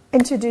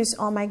introduce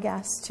all my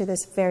guests to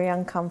this very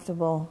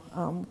uncomfortable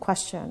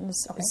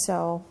questions. Okay.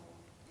 So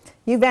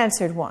you've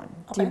answered one.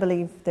 Okay. Do you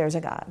believe there's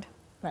a God?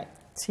 Right.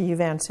 So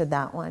you've answered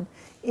that one.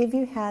 If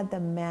you had the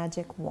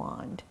magic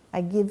wand,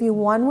 I give you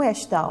one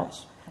wish though.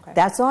 Okay.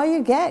 That's all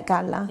you get,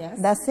 Carla. Yes.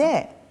 That's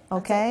it.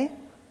 Okay? That's it.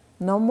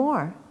 No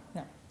more.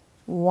 No.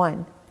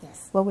 One.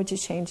 Yes. What would you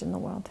change in the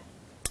world?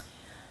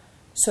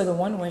 So the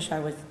one wish I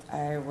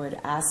would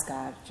ask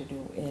God to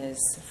do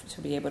is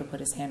to be able to put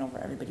his hand over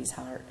everybody's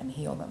heart and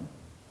heal them.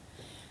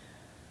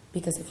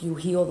 Because if you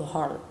heal the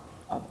heart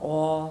of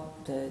all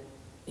the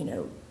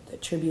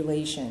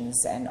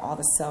tribulations and all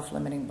the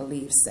self-limiting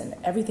beliefs and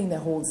everything that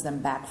holds them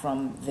back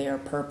from their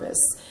purpose,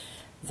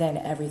 then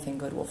everything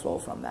good will flow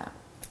from that.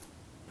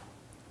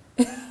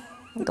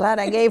 I'm glad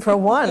I gave her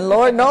one.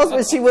 Lord knows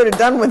what she would have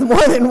done with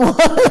more than one.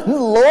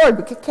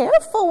 Lord, be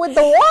careful with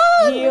the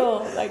one.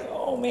 Heal,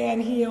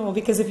 heal.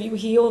 Because if you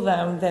heal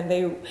them, then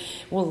they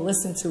will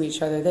listen to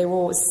each other. They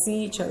will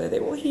see each other. They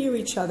will hear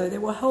each other. They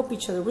will help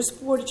each other. We'll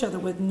support each other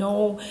with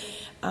no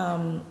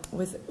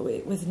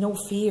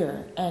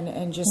fear,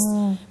 and just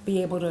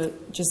be able to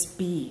just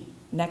be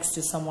next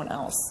to someone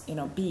else.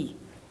 Be.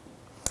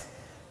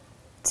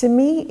 To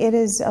me, it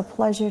is a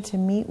pleasure to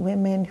meet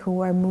women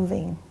who are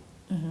moving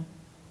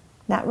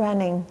Not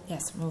running.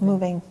 Yes,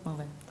 moving.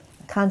 Moving.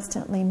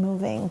 Constantly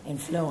moving. And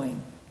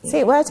flowing. Yeah.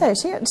 See, well, I tell you,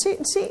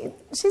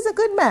 she's a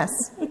good mess.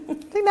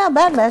 She's not a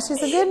bad mess.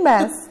 She's a good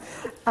mess.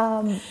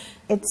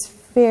 It's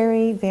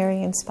very,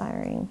 very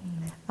inspiring.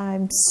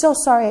 I'm so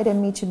sorry I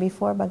didn't meet you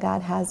before, but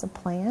God has a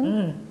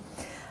plan.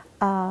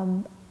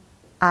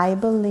 I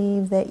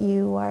believe that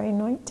you are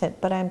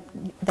anointed, but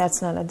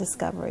that's not a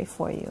discovery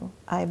for you.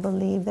 I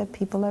believe that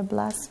people are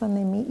blessed when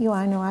they meet you.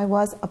 I know I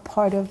was a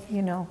part of,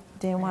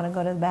 didn't want to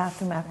go to the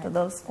bathroom after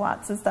those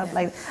squats and stuff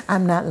like that.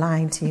 I'm not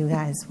lying to you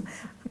guys.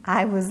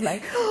 I was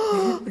like,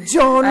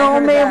 yo no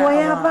me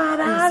voy a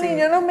parar,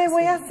 yo no me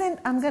voy a hacer.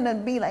 I'm going to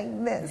be like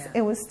this. Yeah.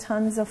 It was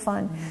tons of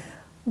fun.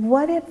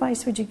 What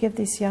advice would you give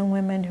these young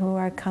women who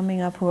are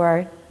coming up, who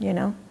are,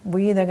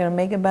 we're either going to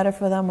make it better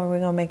for them or we're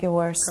going to make it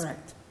worse?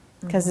 Correct.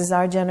 Because it's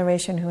our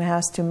generation who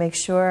has to make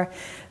sure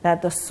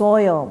that the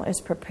soil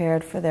is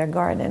prepared for their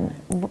garden.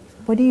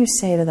 What do you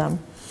say to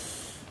them?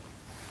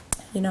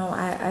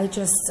 I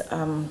just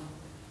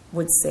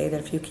would say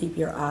that if you keep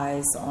your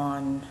eyes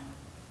on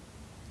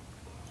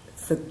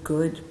the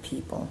good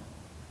people,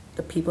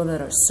 the people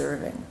that are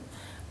serving,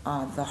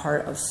 the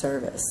heart of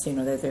service,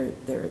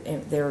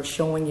 that they're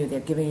showing you, they're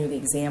giving you the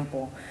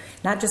example,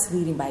 not just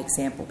leading by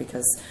example,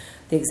 because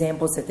the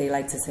examples that they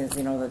like to say is,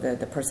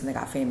 the person that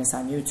got famous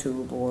on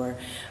YouTube, or,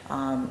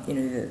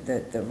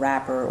 the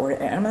rapper, or,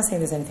 and I'm not saying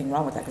there's anything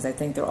wrong with that, because I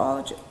think they're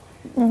all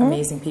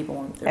amazing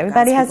people.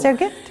 Everybody has their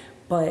gift.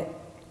 But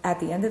at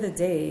the end of the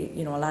day,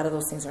 a lot of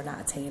those things are not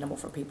attainable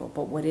for people.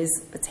 But what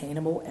is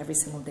attainable every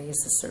single day is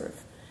to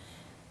serve.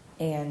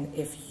 And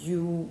if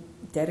you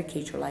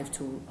dedicate your life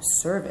to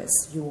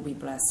service, you will be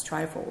blessed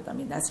trifold. I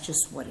mean, that's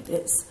just what it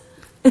is.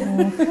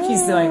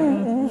 She's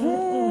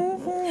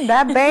doing,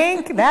 that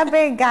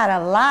bank got a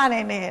lot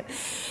in it.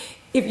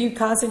 If you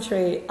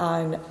concentrate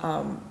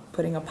on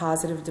putting a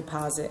positive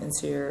deposit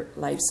into your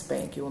life's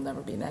bank, you will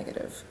never be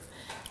negative.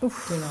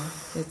 Oof.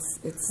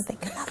 It's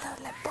think another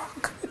lip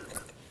book.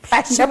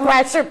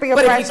 Pressure, peer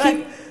but pressure. If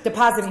you keep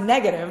depositing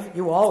negative,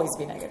 you will always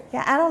be negative.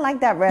 Yeah, I don't like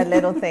that red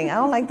little thing. I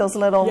don't like those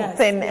little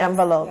thin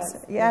envelopes.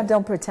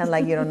 Don't pretend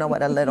like you don't know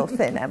what a little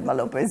thin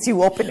envelope is.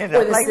 You open it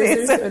up like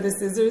this. Or the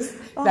scissors.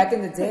 Back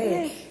in the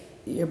day,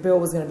 your bill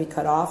was going to be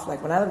cut off.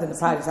 Like when I lived in the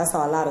projects, I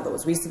saw a lot of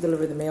those. We used to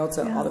deliver the mail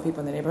to all the people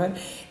in the neighborhood,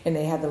 and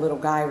they had the little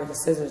guy with the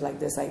scissors like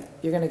this. Like,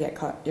 you're going to get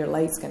cut. Your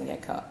light's going to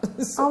get cut.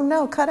 So, oh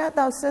no, cut out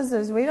those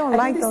scissors. We don't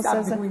like those scissors.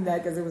 I stopped doing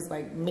that because it was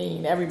like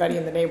mean. Everybody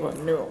in the neighborhood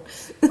knew.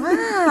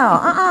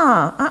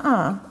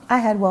 Wow. I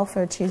had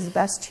welfare cheese,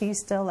 best cheese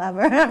still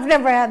ever. I've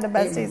never had the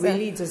best cheese. It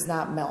really does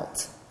not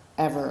melt.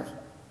 Ever.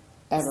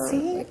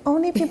 See?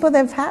 Only people that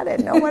have had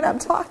it know what I'm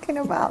talking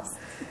about.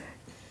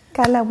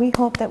 Carla, we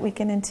hope that we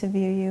can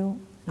interview you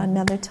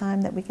another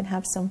time, that we can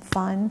have some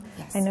fun.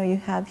 Yes. I know you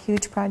have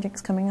huge projects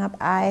coming up.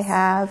 I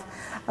have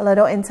a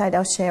little insight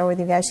I'll share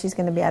with you guys. She's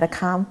going to be at a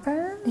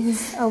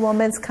conference, a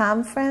women's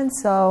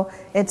conference. So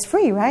it's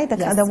free, right?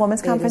 The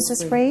women's conference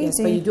is free.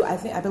 Yes,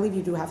 but I believe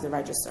you do have to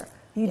register.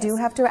 You do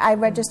have to. I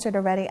registered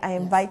already. I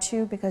invite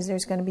you because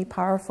there's going to be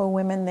powerful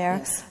women there.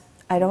 Yes.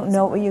 I don't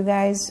know what you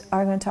guys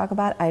are going to talk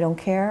about. I don't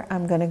care.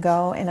 I'm going to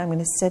go and I'm going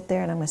to sit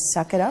there and I'm going to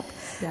suck it up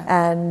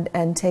and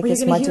take as much as...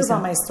 You're going to hear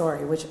about my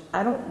story, which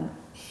I don't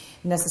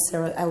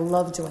necessarily... I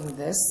love doing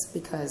this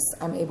because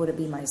I'm able to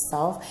be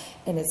myself,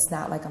 and it's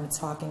not like I'm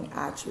talking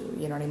at you.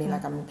 You know what I mean?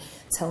 Like I'm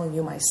telling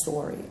you my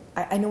story.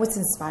 I know it's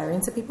inspiring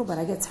to people, but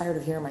I get tired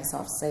of hearing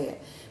myself say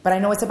it. But I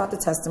know it's about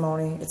the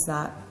testimony. It's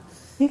not...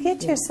 You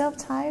get yourself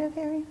tired of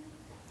hearing?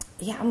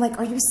 Yeah, I'm like,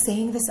 are you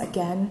saying this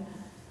again?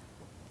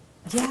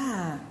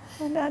 Yeah.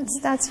 Well,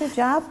 that's your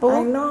job, boo.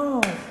 I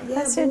know. Yeah,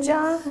 that's your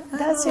job.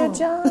 That's your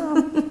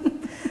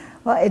job.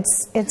 Well,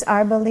 it's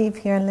our belief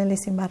here in Lilly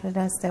Sin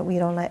Barreras that we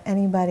don't let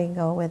anybody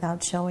go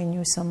without showing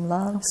you some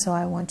love. Okay. So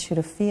I want you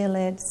to feel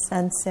it,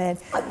 sense it.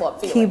 I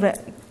love feeling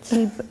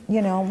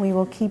it. We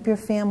will keep your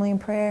family in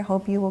prayer.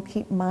 Hope you will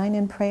keep mine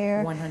in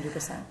prayer.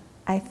 100%.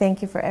 I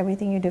thank you for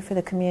everything you do for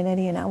the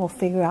community, and I will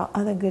figure out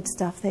other good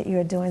stuff that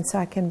you're doing so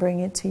I can bring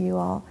it to you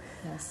all.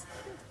 Yes.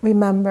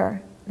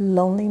 Remember,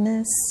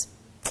 loneliness,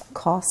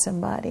 call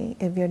somebody.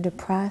 If you're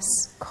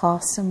depressed, call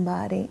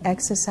somebody.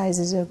 Exercise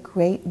is a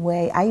great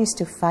way. I used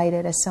to fight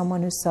it as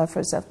someone who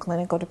suffers of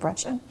clinical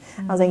depression.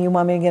 I was like, you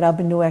want me to get up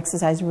and do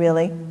exercise?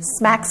 Really?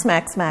 Smack,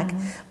 smack, smack.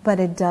 But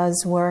it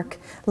does work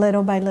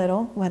little by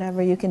little.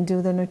 Whatever you can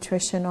do, the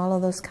nutrition, all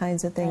of those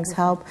kinds of things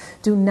help.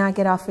 Do not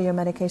get off of your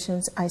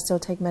medications. I still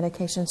take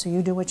medication, so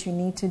you do what you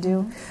need to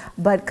do.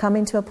 But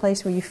coming to a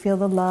place where you feel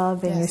the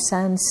love and you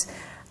sense...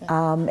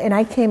 and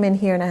I came in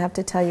here, and I have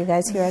to tell you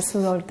guys, here at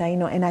Sudor,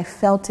 Taino, and I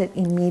felt it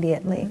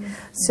immediately.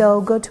 So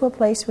go to a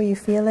place where you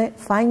feel it.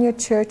 Find your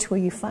church where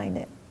you find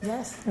it.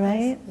 Yes.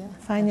 Right? Yes, yeah,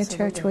 find your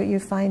church where you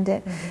find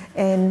it.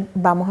 And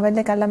vamos a ver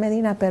de Carla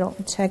Medina, pero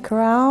check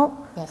her out.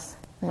 Yes.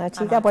 Una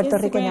chica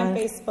puertorriqueña. Instagram,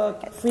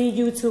 Facebook, free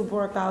YouTube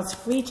workouts,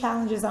 free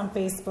challenges on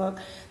Facebook.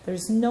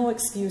 There's no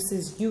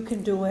excuses. You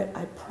can do it.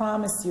 I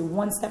promise you,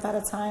 one step at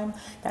a time.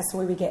 That's the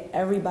way we get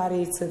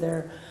everybody to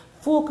their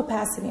full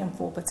capacity and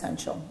full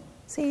potential.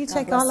 See,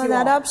 check all of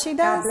that up she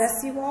does. God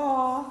bless you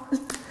all.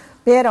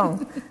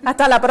 ¿Vieron?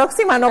 Hasta la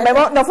próxima. Nos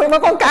fuimos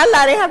con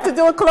Carla. I didn't have to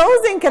do a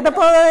closing. ¿Qué te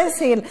puedo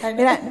decir?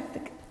 Mira,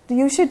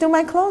 you should do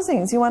my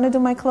closings. You want to do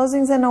my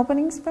closings and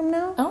openings from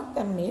now?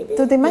 Oh, maybe.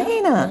 ¿Tú te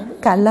imaginas? Yeah,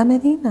 Carla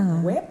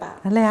Medina. Huepa.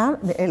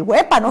 El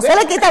huepa. No se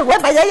le quita el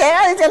huepa. Ya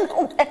llega diciendo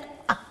huepa.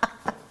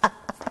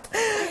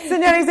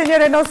 Señores y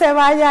señores, no se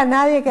vaya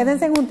nadie.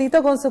 Quédense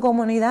juntitos con su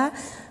comunidad.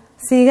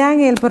 Sigan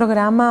el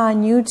programa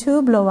en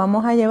YouTube, lo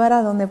vamos a llevar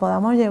a donde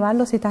podamos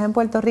llevarlo. Si estás en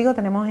Puerto Rico,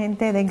 tenemos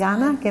gente de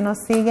Ghana que nos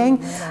siguen.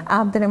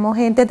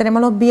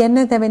 Tenemos los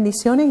viernes de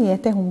bendiciones y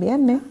este es un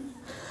viernes.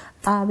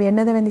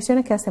 Viernes de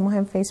bendiciones que hacemos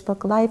en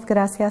Facebook Live.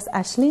 Gracias a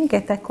Ashlyn, que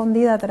está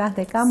escondida atrás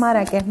de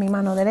cámara, que es mi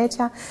mano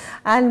derecha.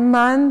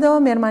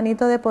 Armando, mi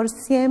hermanito de por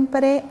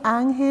siempre,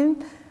 Ángel.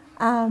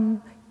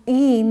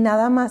 Y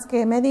nada más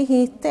que me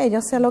dijiste, yo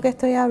sé lo que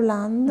estoy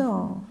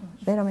hablando.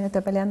 Pero me estoy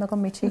peleando con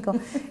mi chico.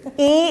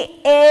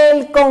 Y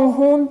el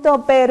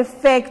conjunto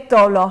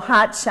perfecto, los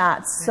hot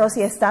shots. So,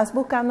 si estás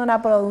buscando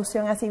una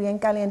producción así bien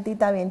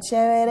calientita, bien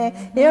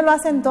chévere, ellos lo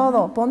hacen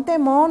todo. Ponte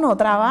mono,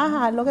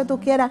 trabaja, haz lo que tú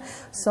quieras.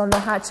 Son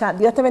los hot shots.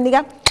 Dios te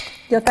bendiga.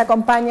 Dios te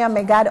acompaña.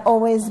 May God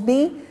always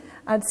be.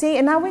 See,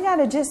 and now we got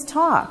to just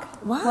talk.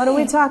 Why? What do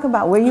we talk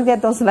about? Where you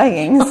get those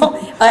leggings?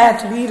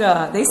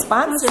 Athleta. They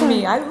sponsor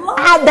me. I love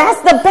it.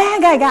 That's the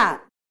bag I got.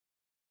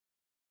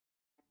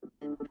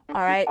 All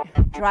right,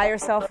 dry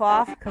yourself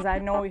off because I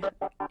know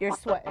you're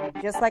sweating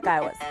just like I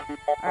was.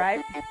 All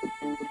right,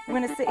 I'm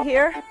gonna sit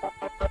here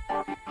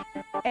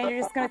and you're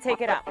just gonna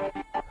take it up.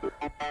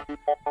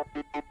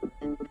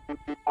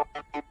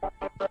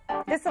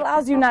 This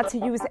allows you not to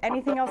use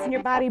anything else in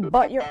your body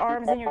but your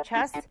arms and your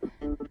chest.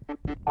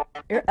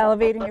 You're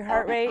elevating your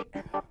heart rate.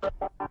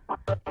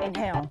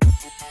 Inhale.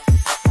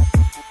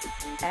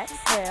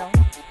 Exhale.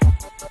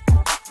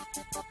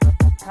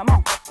 Come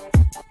on.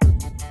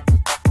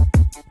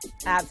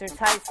 Abs are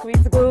tight,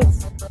 squeeze the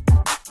glutes.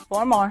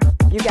 4 more,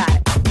 you got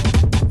it.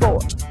 4,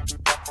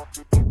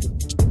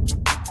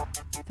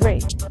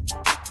 3,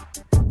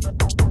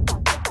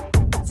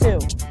 2.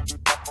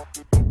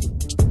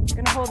 You're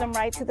gonna hold them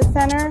right to the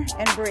center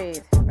and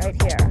breathe, right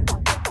here.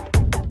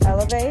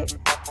 Elevate,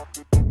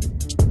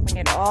 bring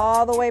it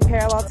all the way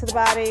parallel to the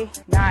body,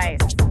 nice.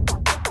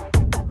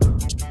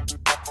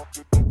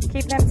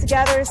 Keep them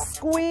together,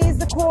 squeeze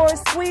the core,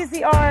 squeeze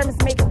the arms,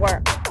 make it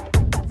work.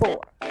 4.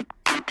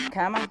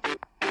 Come on.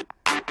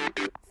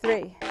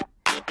 3.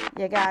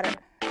 You got it.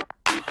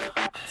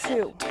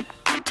 2.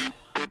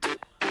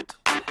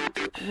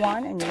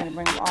 1. And you're going to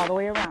bring them all the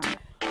way around.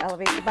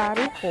 Elevate the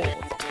body. Hold.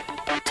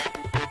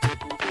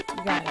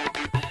 You got it.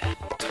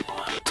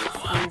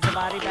 Squeeze the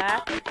body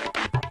back.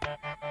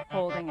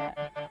 Holding it.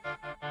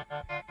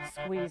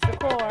 Squeeze the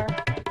core.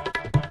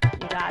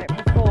 You got it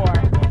for 4.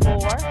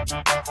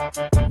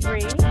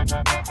 3.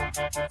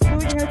 2. You're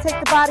going to take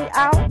the body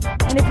out.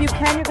 And if you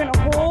can, you're going to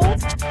hold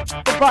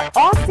the butt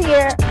off the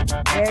air.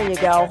 There you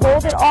go.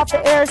 Hold it off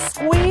the air.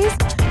 Squeeze.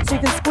 So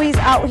you can squeeze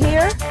out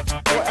here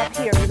or up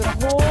here. You're going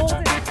to hold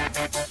it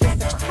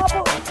just a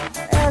couple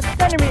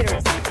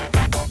centimeters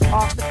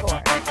off the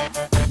floor.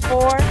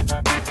 4,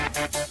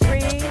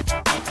 3,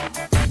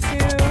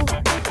 2,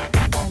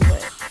 and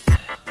good.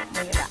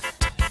 Bring it back.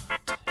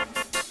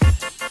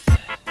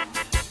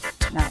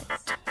 Nice.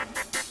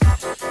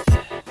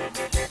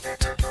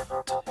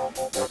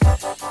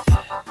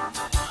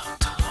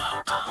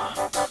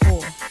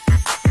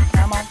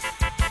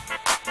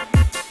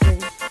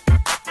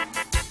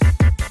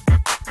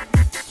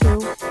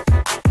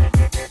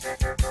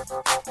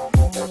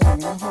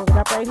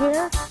 Right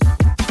here.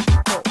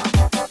 4,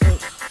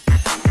 8,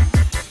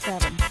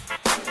 7,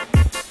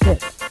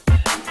 6,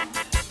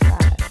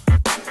 5,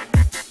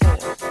 4,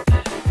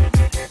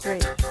 3,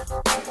 2,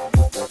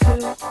 and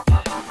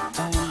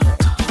bring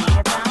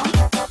it down.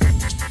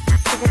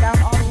 Take it down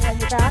all the way on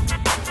your back.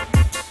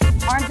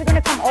 Arms are going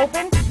to come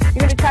open.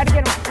 You're going to try to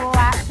get them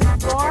flat to the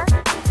floor.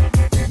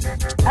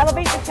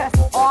 Elevate the chest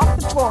off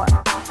the floor.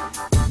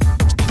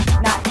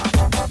 Nice.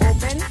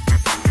 Open.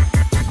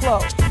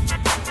 Close.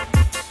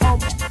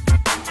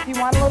 If you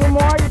want a little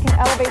more, you can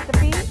elevate the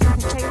feet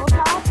into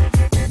tabletop,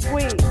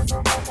 squeeze,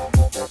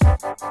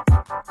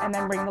 and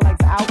then bring the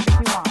legs out if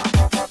you want.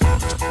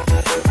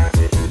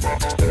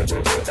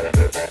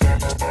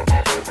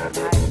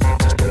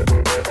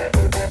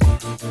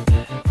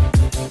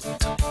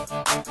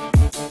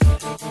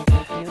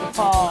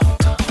 Beautiful.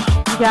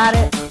 You got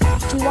it.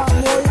 If you want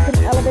more, you can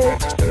elevate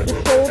the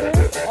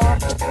shoulders off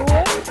the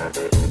floor.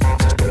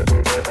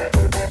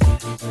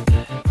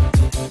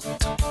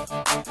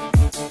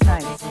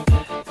 Nice.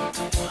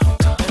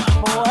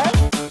 4,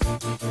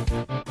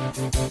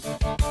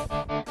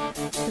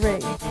 3,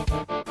 2.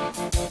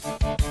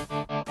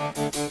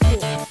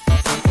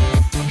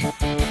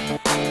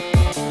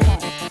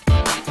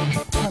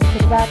 Come to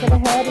the back of the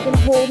head. You're going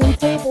to hold in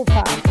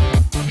tabletop.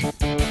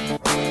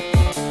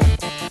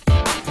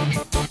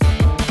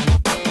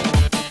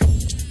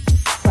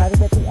 Try to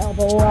get the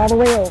elbow all the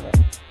way over.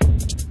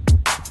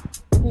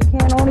 If you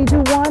can only do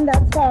one,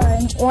 that's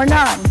fine, or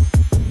none.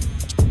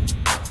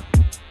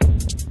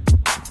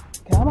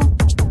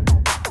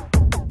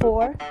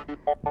 4,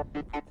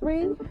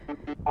 3,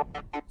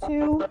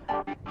 2,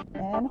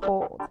 and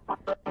hold.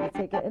 You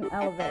take it and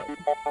elevate.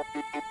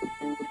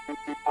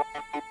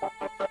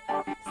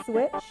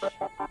 Switch.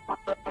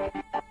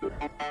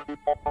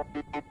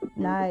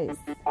 Nice.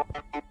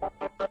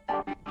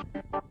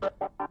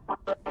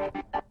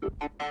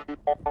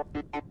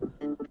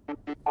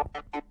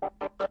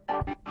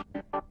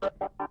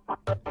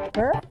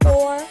 For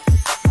 4,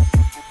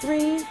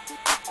 3,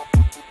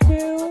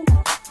 2,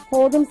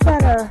 hold in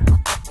center.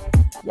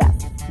 Yes.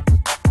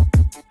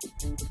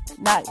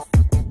 Nice.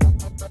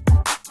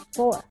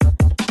 4,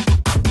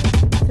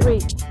 3,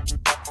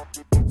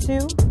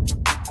 2,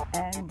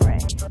 and bring.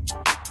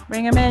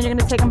 Bring them in. You're going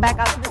to take them back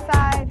out to the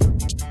side.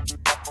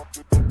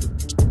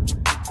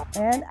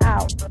 And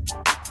out.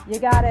 You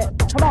got it.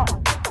 Come on.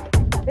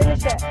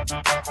 Finish it.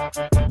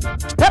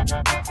 Yep.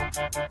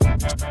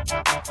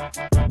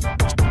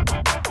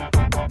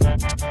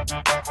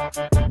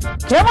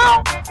 Come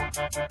on.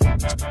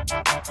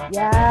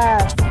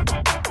 Yes.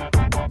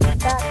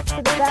 Back to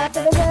the back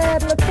of the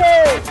head. Let's go.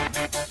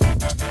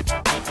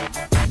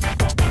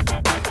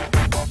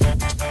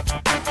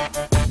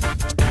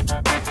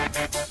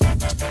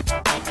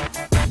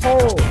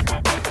 Hold.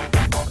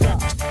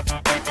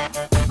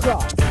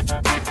 Cross.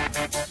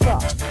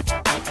 Cross.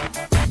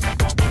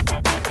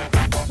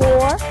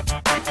 4.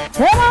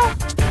 Come on.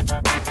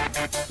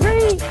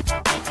 3,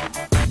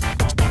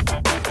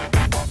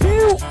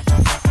 2,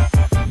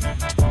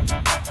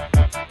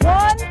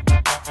 1.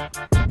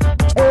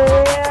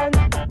 And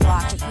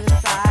rock it to the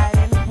side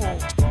and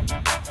hold.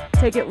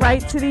 Take it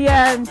right to the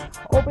end.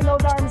 Open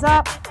those arms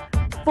up.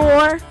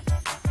 4,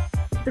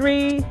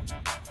 3,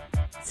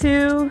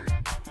 2,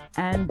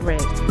 and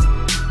break.